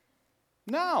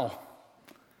 Now.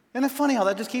 Isn't it funny how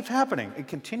that just keeps happening? It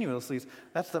continuously,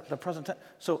 that's the present tense.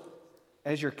 So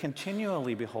as you're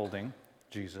continually beholding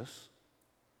Jesus,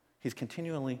 he's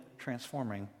continually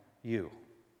transforming you.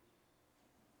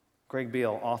 Greg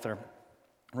Beale, author,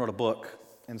 wrote a book,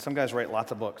 and some guys write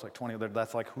lots of books, like 20,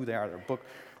 that's like who they are, they're book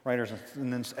writers,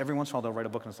 and then every once in a while they'll write a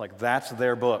book and it's like, that's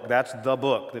their book, that's the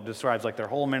book that describes like their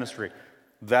whole ministry.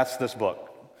 That's this book.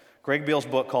 Greg Beale's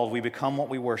book called We Become What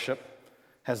We Worship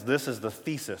has this as the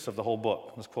thesis of the whole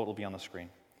book. This quote will be on the screen.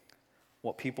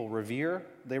 What people revere,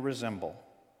 they resemble,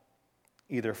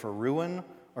 either for ruin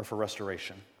or for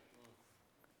restoration.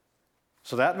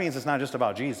 So that means it's not just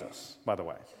about Jesus, by the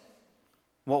way.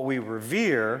 What we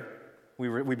revere,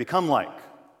 we become like.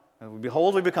 And we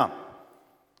behold, we become.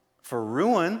 For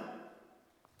ruin,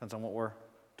 depends on what we're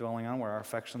dwelling on, where our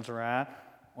affections are at,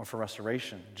 or for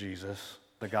restoration, Jesus,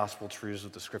 the gospel truths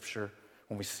of the scripture,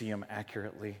 when we see them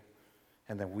accurately,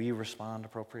 and then we respond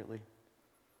appropriately.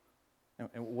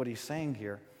 And what he's saying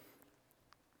here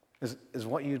is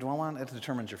what you dwell on, it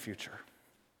determines your future.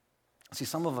 See,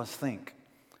 some of us think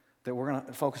that we're going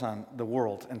to focus on the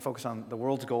world and focus on the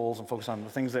world's goals and focus on the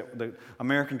things that the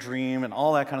American dream and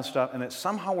all that kind of stuff, and that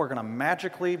somehow we're going to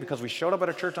magically, because we showed up at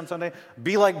a church on Sunday,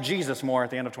 be like Jesus more at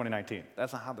the end of 2019.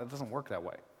 That doesn't work that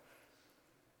way.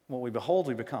 What we behold,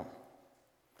 we become.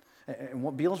 And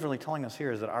what Beale's really telling us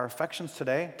here is that our affections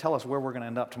today tell us where we're going to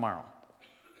end up tomorrow.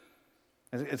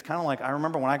 It's kind of like, I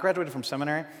remember when I graduated from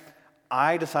seminary,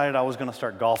 I decided I was going to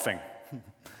start golfing.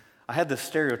 I had this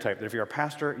stereotype that if you're a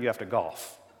pastor, you have to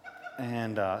golf.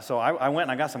 And so I went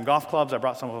and I got some golf clubs. I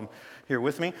brought some of them here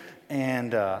with me.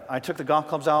 And I took the golf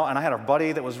clubs out, and I had a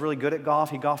buddy that was really good at golf.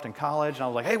 He golfed in college. And I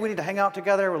was like, hey, we need to hang out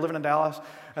together. We're living in Dallas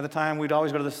at the time. We'd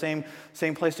always go to the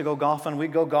same place to go golfing.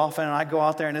 We'd go golfing, and I'd go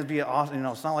out there, and it'd be awesome. You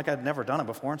know, it's not like I'd never done it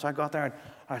before. And so I'd go out there,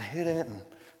 I'd hit it, and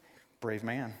brave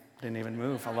man, didn't even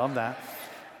move. I love that.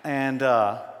 And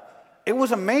it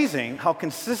was amazing how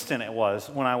consistent it was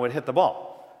when I would hit the ball.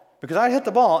 Because I'd hit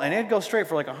the ball, and it'd go straight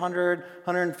for like 100,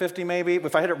 150 maybe.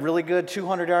 If I hit it really good,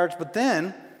 200 yards. But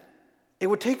then it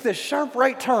would take this sharp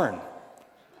right turn.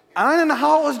 I didn't know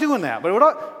how it was doing that, but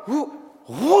it would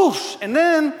whoosh. And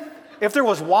then if there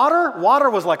was water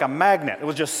was like a magnet. It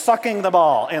was just sucking the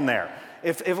ball in there.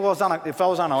 If I was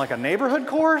on like a neighborhood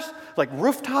course, like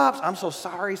rooftops, I'm so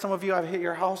sorry. Some of you, I've hit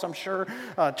your house, I'm sure.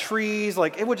 Trees,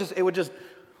 like it would just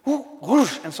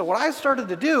whoosh. And so what I started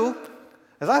to do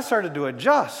is I started to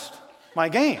adjust my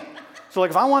game. So like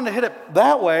if I wanted to hit it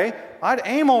that way, I'd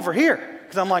aim over here.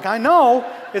 Because I'm like, I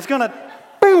know it's going to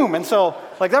boom. And so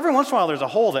like every once in a while there's a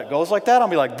hole that goes like that. I'll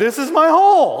be like, this is my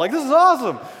hole. Like this is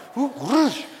awesome.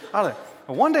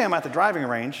 But one day I'm at the driving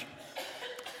range,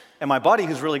 and my buddy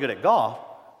who's really good at golf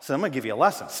said, I'm going to give you a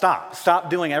lesson. Stop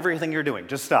doing everything you're doing.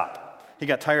 Just stop. He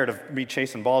got tired of me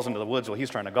chasing balls into the woods while he's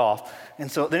trying to golf.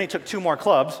 And so then he took 2 more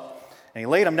clubs, and he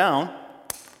laid them down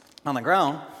on the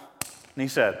ground, and he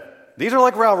said, these are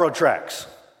like railroad tracks,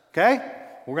 okay?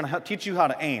 We're going to teach you how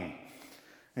to aim. And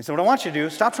he said, what I want you to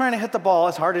do, stop trying to hit the ball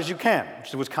as hard as you can,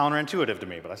 which was counterintuitive to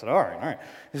me, but I said, all right.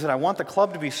 He said, I want the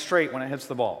club to be straight when it hits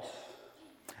the ball.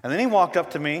 And then he walked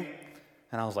up to me,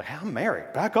 and I was like, hey, I'm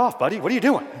married. Back off, buddy. What are you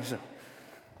doing? He said,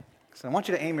 I want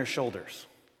you to aim your shoulders.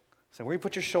 I said, where you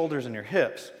put your shoulders and your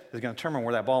hips is going to determine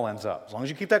where that ball ends up. As long as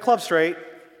you keep that club straight.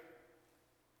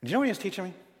 Do you know what he was teaching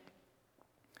me?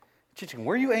 Teaching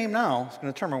where you aim now is going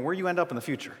to determine where you end up in the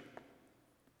future.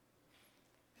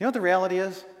 You know what the reality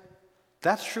is?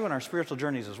 That's true in our spiritual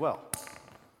journeys as well.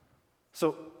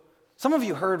 So some of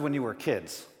you heard when you were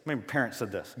kids, maybe parents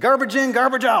said this, garbage in,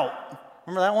 garbage out.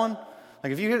 Remember that one?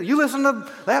 Like if you listen to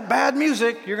that bad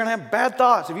music, you're going to have bad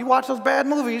thoughts. If you watch those bad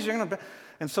movies, you're going to...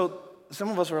 And so some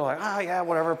of us were like, yeah,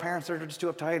 whatever, parents are just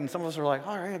too uptight. And some of us are like,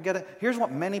 all right, I get it. Here's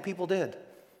what many people did.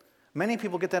 Many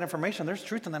people get that information. There's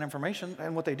truth in that information.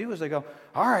 And what they do is they go,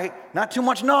 all right, not too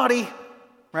much naughty,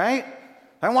 right?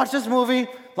 I watch this movie,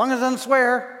 as long as it doesn't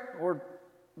swear or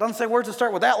doesn't say words that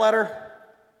start with that letter.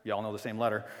 Y'all know the same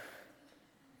letter.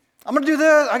 I'm going to do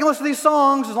this. I can listen to these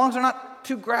songs as long as they're not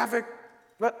too graphic.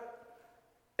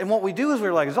 And what we do is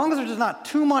we're like, as long as there's just not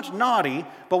too much naughty,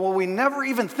 but what we never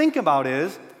even think about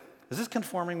is this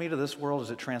conforming me to this world?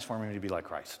 Is it transforming me to be like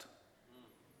Christ?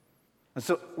 And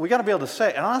so we got to be able to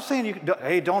say, and I'm not saying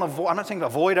don't avoid, I'm not saying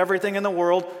avoid everything in the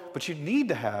world, but you need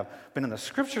to have been in the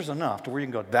scriptures enough to where you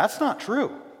can go, that's not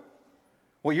true.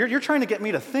 Well, you're trying to get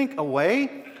me to think a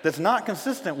way that's not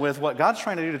consistent with what God's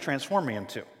trying to do to transform me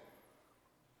into.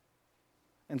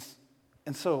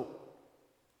 And so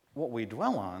what we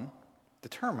dwell on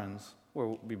determines where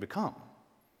we become.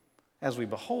 As we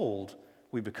behold,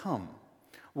 we become.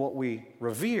 What we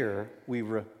revere, we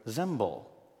resemble.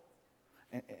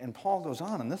 And Paul goes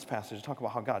on in this passage to talk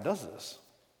about how God does this.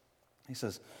 He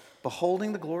says,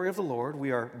 beholding the glory of the Lord,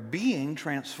 we are being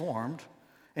transformed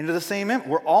into the same image.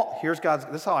 Here's God's,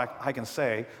 this is how I can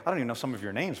say, I don't even know some of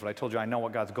your names, but I told you I know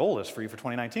what God's goal is for you for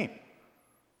 2019.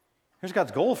 Here's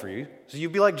God's goal for you, so you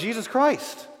be like Jesus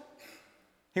Christ.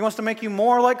 He wants to make you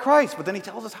more like Christ, but then he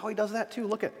tells us how he does that too.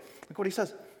 Look what he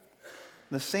says.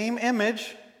 The same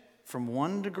image from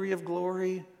one degree of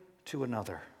glory to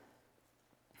another.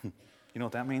 You know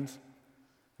what that means?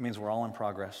 It means we're all in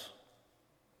progress.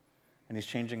 And he's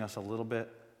changing us a little bit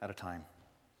at a time.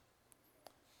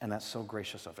 And that's so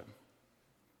gracious of him.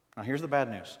 Now here's the bad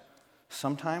news.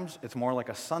 Sometimes it's more like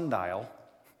a sundial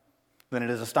than it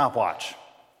is a stopwatch.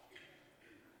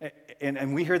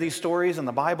 And we hear these stories in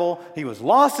the Bible. He was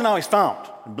lost and now he's found.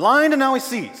 Blind and now he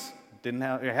sees.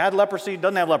 Had leprosy,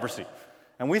 doesn't have leprosy.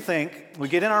 And we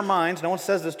get in our minds, no one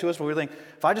says this to us, but we think,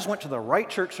 if I just went to the right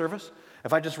church service,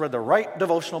 if I just read the right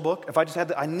devotional book, if I just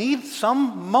I need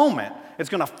some moment, it's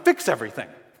going to fix everything.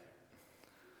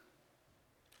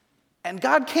 And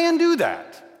God can do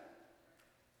that.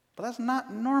 But that's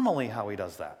not normally how he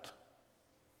does that.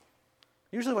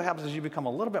 Usually what happens is you become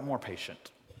a little bit more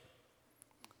patient.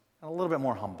 A little bit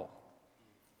more humble.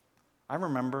 I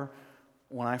remember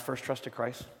when I first trusted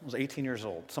Christ, I was 18 years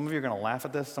old. Some of you are going to laugh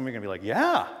at this. Some of you are going to be like,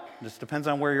 yeah, it just depends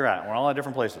on where you're at. We're all at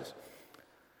different places. I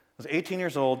was 18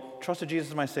 years old, trusted Jesus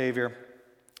as my Savior,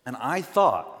 and I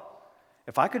thought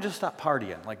if I could just stop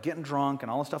partying, like getting drunk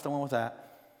and all the stuff that went with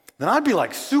that, then I'd be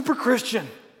like super Christian.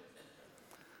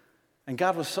 And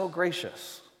God was so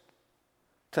gracious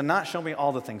to not show me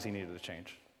all the things he needed to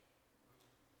change.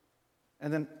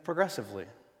 And then progressively,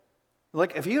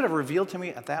 like if he would have revealed to me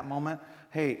at that moment,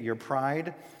 hey, your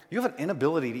pride, you have an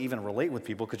inability to even relate with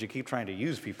people because you keep trying to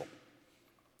use people.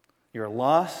 Your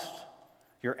lust,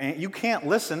 you can't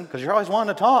listen because you're always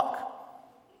wanting to talk.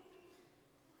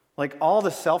 Like all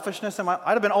the selfishness I'd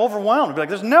have been overwhelmed. I'd be like,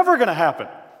 this is never going to happen.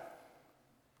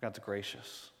 God's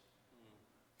gracious.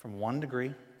 From one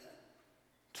degree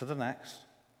to the next.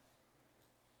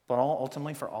 But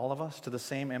ultimately for all of us, to the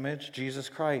same image, Jesus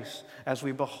Christ. As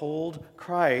we behold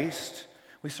Christ,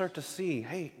 we start to see,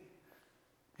 hey,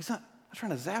 he's not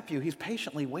trying to zap you. He's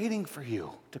patiently waiting for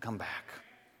you to come back,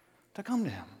 to come to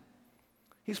him.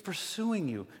 He's pursuing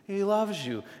you. He loves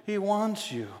you. He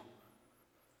wants you.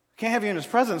 Can't have you in his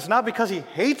presence, not because he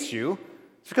hates you.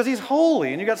 It's because he's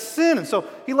holy and you got sin. And so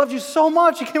he loves you so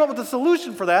much, he came up with a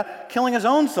solution for that, killing his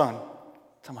own son.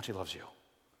 That's how much he loves you.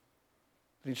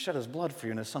 He'd shed his blood for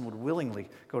you, and his son would willingly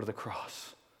go to the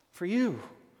cross for you.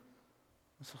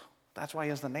 So that's why he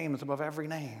has the name that's above every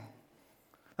name.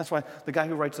 That's why the guy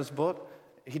who writes this book,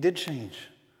 he did change.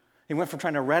 He went from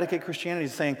trying to eradicate Christianity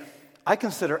to saying, I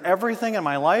consider everything in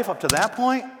my life up to that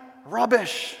point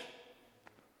rubbish.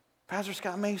 Pastor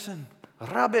Scott Mason,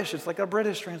 rubbish. It's like a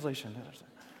British translation. It's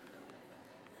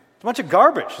a bunch of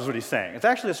garbage is what he's saying. It's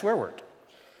actually a swear word.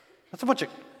 That's a bunch of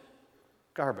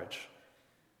garbage.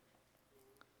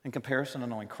 In comparison to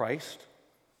knowing Christ,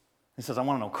 he says, I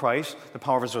want to know Christ, the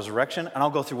power of his resurrection, and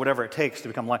I'll go through whatever it takes to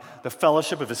become like the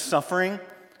fellowship of his suffering.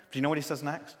 Do you know what he says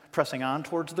next? Pressing on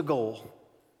towards the goal.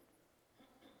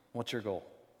 What's your goal?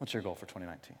 What's your goal for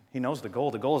 2019? He knows the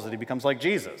goal. The goal is that he becomes like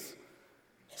Jesus.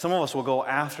 Some of us will go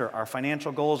after our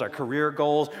financial goals, our career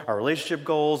goals, our relationship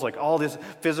goals, like all these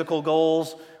physical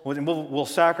goals. We'll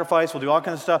sacrifice, we'll do all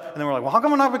kinds of stuff, and then we're like, well, how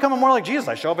come I'm not becoming more like Jesus?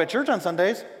 I show up at church on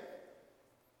Sundays.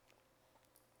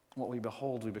 What we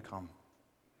behold, we become.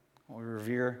 What we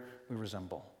revere, we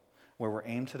resemble. Where we're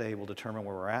aimed today will determine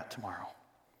where we're at tomorrow.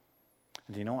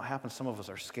 And do you know what happens? Some of us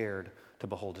are scared to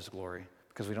behold his glory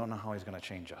because we don't know how he's going to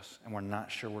change us, and we're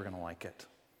not sure we're going to like it.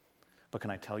 But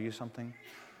can I tell you something?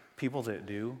 People that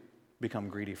do become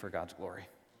greedy for God's glory.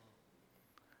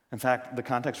 In fact, the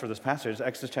context for this passage is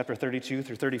Exodus chapter 32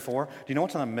 through 34. Do you know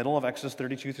what's in the middle of Exodus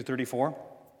 32 through 34?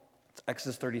 It's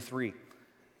Exodus 33.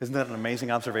 Isn't that an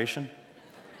amazing observation?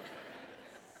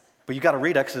 But you got to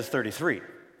read Exodus 33.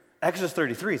 Exodus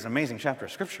 33 is an amazing chapter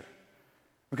of Scripture.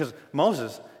 Because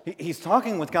Moses, he's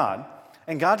talking with God,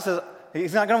 and God says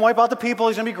he's not going to wipe out the people,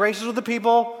 he's going to be gracious with the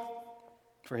people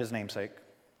for his name's sake.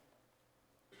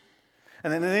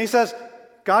 And then he says,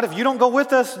 God, if you don't go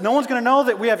with us, no one's going to know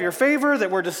that we have your favor, that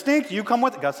we're distinct. You come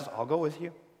with it. God says, I'll go with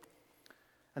you.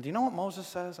 And do you know what Moses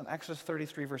says in Exodus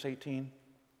 33, verse 18? He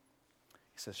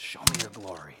says, show me your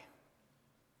glory.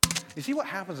 You see what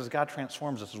happens as God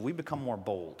transforms us is we become more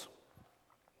bold.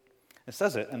 It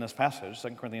says it in this passage,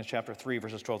 2 Corinthians chapter 3,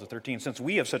 verses 12 to 13. Since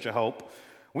we have such a hope,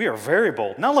 we are very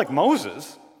bold. Not like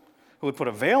Moses, who would put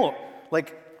a veil.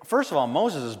 First of all,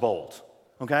 Moses is bold,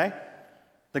 okay?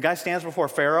 The guy stands before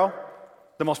Pharaoh,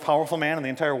 the most powerful man in the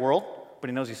entire world, but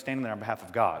he knows he's standing there on behalf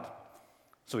of God.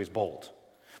 So he's bold.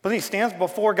 But then he stands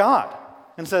before God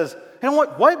and says, you know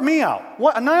what? Wipe me out.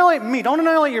 Annihilate me. Don't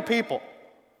annihilate your people.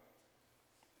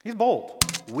 He's bold.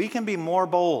 We can be more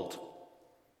bold.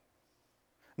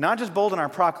 Not just bold in our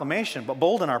proclamation, but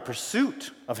bold in our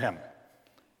pursuit of him.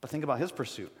 But think about his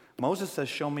pursuit. Moses says,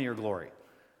 show me your glory.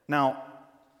 Now,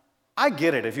 I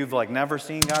get it if you've never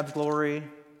seen God's glory.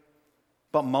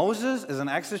 But Moses is in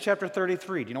Exodus chapter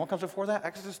 33. Do you know what comes before that?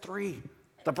 Exodus 3,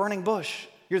 the burning bush.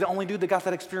 You're the only dude that got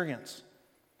that experience.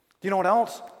 Do you know what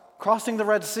else? Crossing the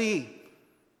Red Sea.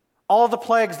 All the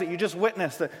plagues that you just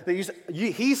witnessed.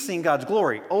 He's seen God's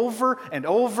glory over and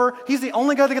over. He's the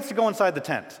only guy that gets to go inside the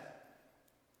tent.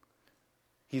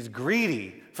 He's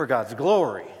greedy for God's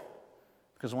glory.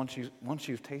 Because once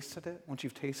you've tasted it, once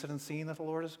you've tasted and seen that the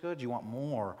Lord is good, you want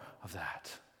more of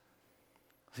that.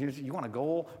 You want a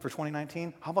goal for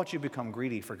 2019? How about you become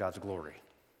greedy for God's glory?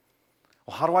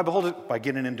 Well, how do I behold it? By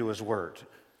getting into his word.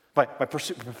 By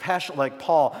passion, like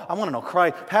Paul, I want to know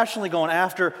Christ, passionately going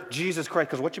after Jesus Christ,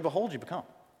 because what you behold, you become.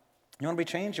 You want to be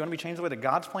changed? You want to be changed the way that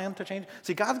God's planned to change?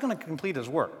 See, God's going to complete his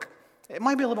work. It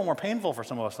might be a little more painful for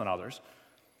some of us than others,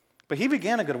 but he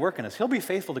began a good work in us. He'll be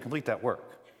faithful to complete that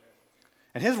work.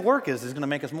 And his work is going to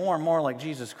make us more and more like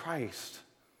Jesus Christ.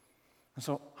 And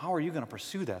so how are you going to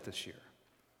pursue that this year?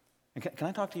 And can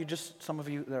I talk to you, just some of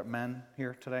you that are men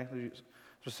here today,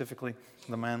 specifically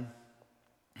the men?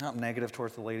 Not negative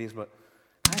towards the ladies, but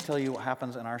can I tell you what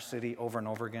happens in our city over and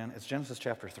over again? It's Genesis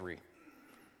chapter 3.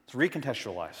 It's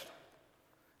recontextualized.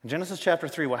 In Genesis chapter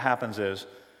 3, what happens is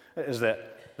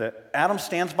that Adam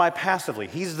stands by passively.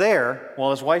 He's there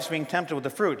while his wife's being tempted with the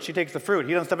fruit. She takes the fruit.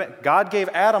 He doesn't step in. God gave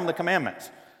Adam the commandments.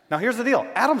 Now here's the deal.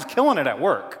 Adam's killing it at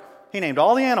work. He named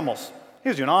all the animals. He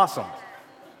was doing awesome.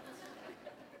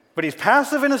 But he's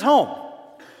passive in his home.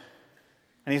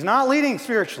 And he's not leading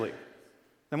spiritually.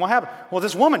 Then what happened? Well,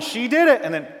 this woman, she did it.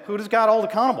 And then who does God hold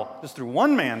accountable? Just through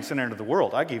one man sin entered the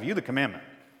world. I gave you the commandment.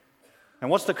 And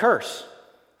what's the curse?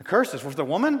 The curse is for the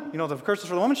woman. You know, the curse is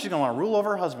for the woman. She's going to want to rule over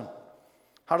her husband.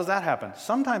 How does that happen?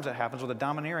 Sometimes it happens with a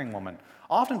domineering woman.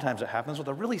 Oftentimes it happens with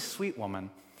a really sweet woman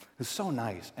who's so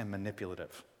nice and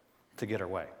manipulative to get her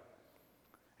way.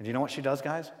 And you know what she does,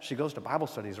 guys? She goes to Bible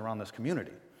studies around this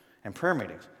community and prayer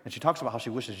meetings. And she talks about how she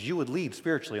wishes you would lead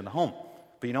spiritually in the home.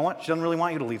 But you know what? She doesn't really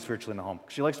want you to lead spiritually in the home.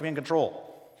 She likes to be in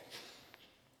control.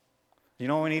 You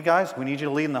know what we need, guys? We need you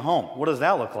to lead in the home. What does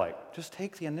that look like? Just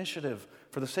take the initiative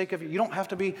for the sake of you. You don't have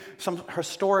to be some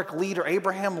historic leader,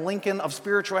 Abraham Lincoln of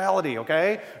spirituality,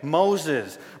 okay?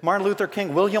 Moses, Martin Luther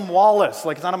King, William Wallace.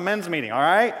 It's not a men's meeting, all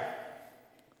right?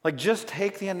 Just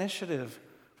take the initiative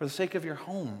for the sake of your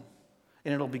home.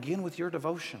 And it'll begin with your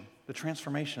devotion, the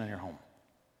transformation in your home.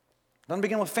 It doesn't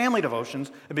begin with family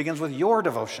devotions. It begins with your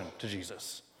devotion to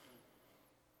Jesus.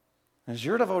 And as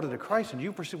you're devoted to Christ and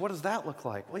you pursue, what does that look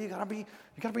like? Well, you gotta be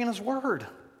in his word.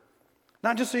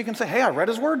 Not just so you can say, hey, I read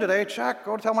his word today, check,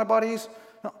 go tell my buddies.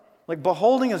 No,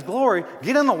 beholding his glory,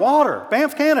 get in the water,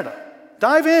 Banff, Canada.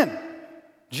 Dive in.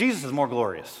 Jesus is more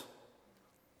glorious.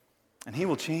 And he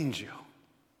will change you.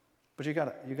 But you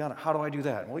gotta, how do I do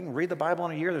that? Well, you can read the Bible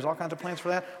in a year. There's all kinds of plans for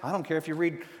that. I don't care if you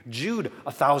read Jude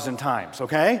 1,000 times,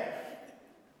 okay?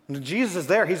 Jesus is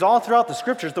there. He's all throughout the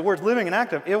scriptures. The word's living and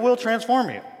active. It will transform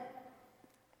you.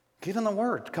 Get in the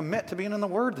Word. Commit to being in the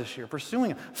Word this year.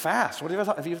 Pursuing it. Fast.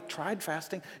 Have you tried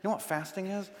fasting? You know what fasting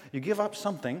is? You give up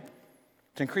something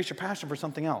to increase your passion for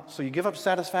something else. So you give up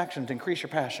satisfaction to increase your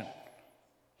passion.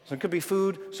 So it could be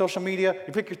food, social media,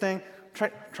 you pick your thing.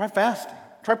 Try fasting.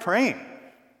 Try praying.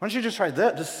 Why don't you just try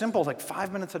that? Just simple, like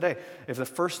 5 minutes a day. If the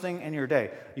first thing in your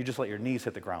day, you just let your knees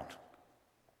hit the ground.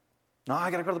 No,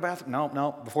 I got to go to the bathroom.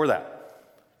 No, before that.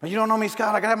 You don't know me,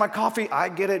 Scott. I got to have my coffee. I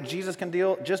get it. Jesus can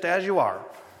deal just as you are.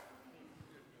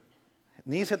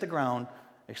 Knees hit the ground,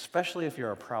 especially if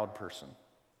you're a proud person.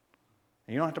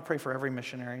 And you don't have to pray for every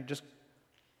missionary. Just,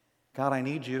 God, I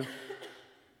need you.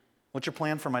 What's your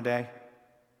plan for my day?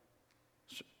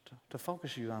 To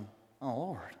focus you on, oh,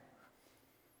 Lord.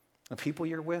 The people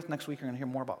you're with, next week you're going to hear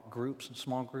more about groups and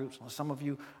small groups. Some of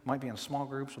you might be in small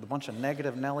groups with a bunch of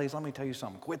negative Nellies. Let me tell you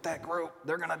something. Quit that group.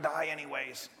 They're going to die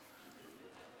anyways.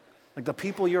 Like the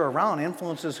people you're around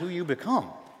influences who you become.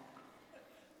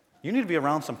 You need to be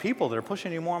around some people that are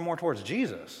pushing you more and more towards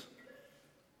Jesus.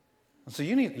 And so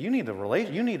you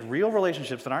need real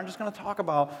relationships that aren't just going to talk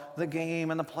about the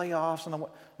game and the playoffs and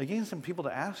you need some people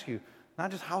to ask you,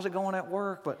 not just how's it going at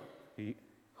work, but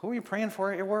who are you praying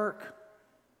for at your work?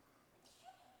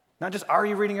 Not just, are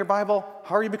you reading your Bible?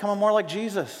 How are you becoming more like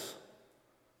Jesus?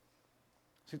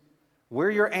 See, where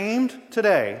you're aimed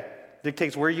today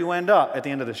dictates where you end up at the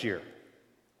end of this year.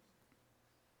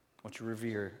 What you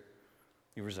revere,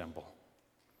 you resemble.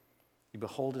 You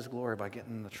behold his glory by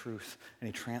getting in the truth, and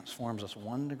he transforms us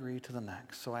one degree to the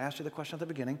next. So I asked you the question at the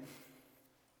beginning.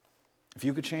 If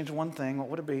you could change one thing, what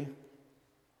would it be?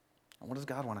 And what does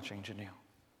God want to change in you?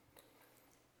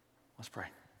 Let's pray.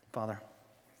 Father,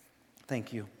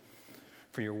 thank you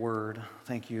for your word.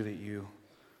 Thank you that you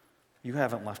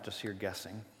haven't left us here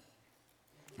guessing.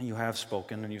 You have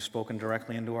spoken, and you've spoken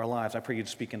directly into our lives. I pray you'd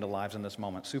speak into lives in this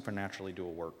moment, supernaturally do a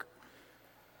work.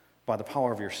 By the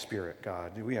power of your Spirit,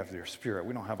 God, we have your Spirit.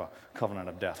 We don't have a covenant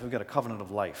of death. We've got a covenant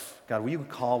of life. God,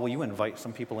 will you invite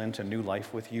some people into new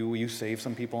life with you? Will you save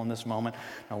some people in this moment?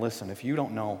 Now listen, if you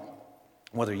don't know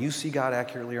whether you see God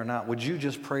accurately or not, would you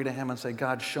just pray to him and say,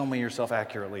 God, show me yourself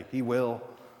accurately? He will.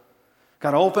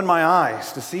 God, open my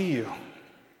eyes to see you.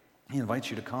 He invites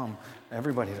you to come.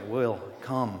 Everybody that will,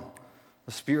 come.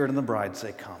 The Spirit and the bride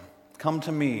say, come. Come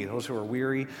to me, those who are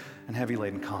weary and heavy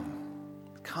laden, come.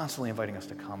 Constantly inviting us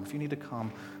to come. If you need to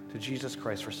come to Jesus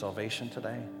Christ for salvation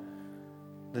today,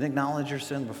 then acknowledge your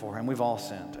sin before him. We've all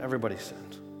sinned. Everybody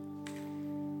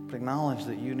sinned. But acknowledge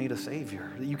that you need a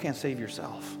Savior, that you can't save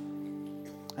yourself.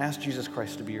 Ask Jesus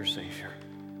Christ to be your Savior.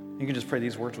 You can just pray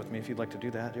these words with me if you'd like to do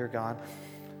that. Dear God,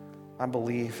 I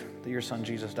believe that your Son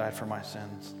Jesus died for my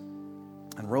sins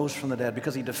and rose from the dead.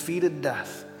 Because he defeated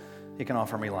death, he can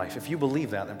offer me life. If you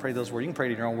believe that, then pray those words. You can pray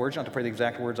it in your own words. You don't have to pray the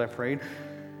exact words I prayed.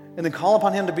 And then call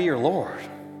upon him to be your Lord.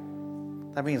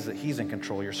 That means that he's in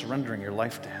control. You're surrendering your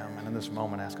life to him. And in this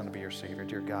moment, ask him to be your Savior.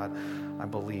 Dear God, I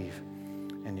believe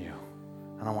in you.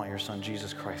 And I want your Son,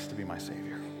 Jesus Christ, to be my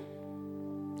Savior.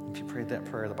 If you prayed that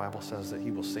prayer, the Bible says that he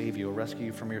will save you, will rescue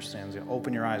you from your sins. He'll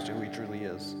open your eyes to who he truly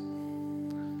is.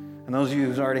 And those of you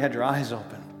who've already had your eyes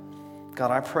open,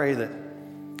 God, I pray that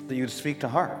you'd speak to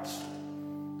hearts.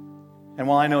 And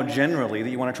while I know generally that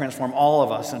you want to transform all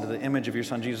of us into the image of your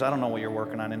Son Jesus, I don't know what you're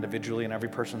working on individually in every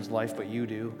person's life, but you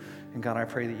do. And God, I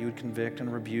pray that you would convict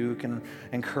and rebuke and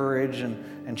encourage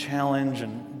and challenge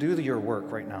and do your work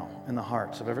right now in the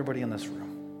hearts of everybody in this room.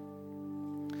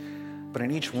 But in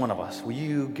each one of us, will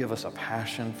you give us a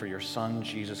passion for your Son,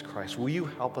 Jesus Christ? Will you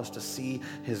help us to see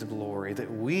his glory, that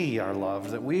we are loved,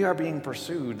 that we are being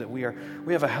pursued, that we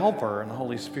have a helper in the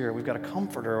Holy Spirit, we've got a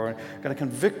comforter, or got a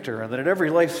convictor, and that at every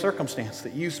life circumstance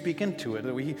that you speak into it,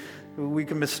 that we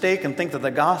can mistake and think that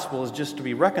the gospel is just to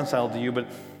be reconciled to you, but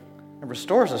it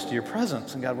restores us to your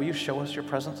presence. And God, will you show us your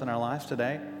presence in our lives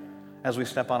today? As we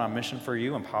step on our mission for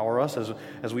you, empower us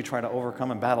as we try to overcome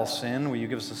and battle sin. Will you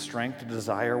give us the strength to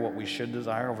desire what we should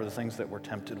desire over the things that we're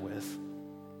tempted with?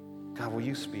 God, will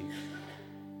you speak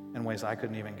in ways I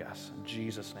couldn't even guess? In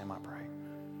Jesus' name I pray.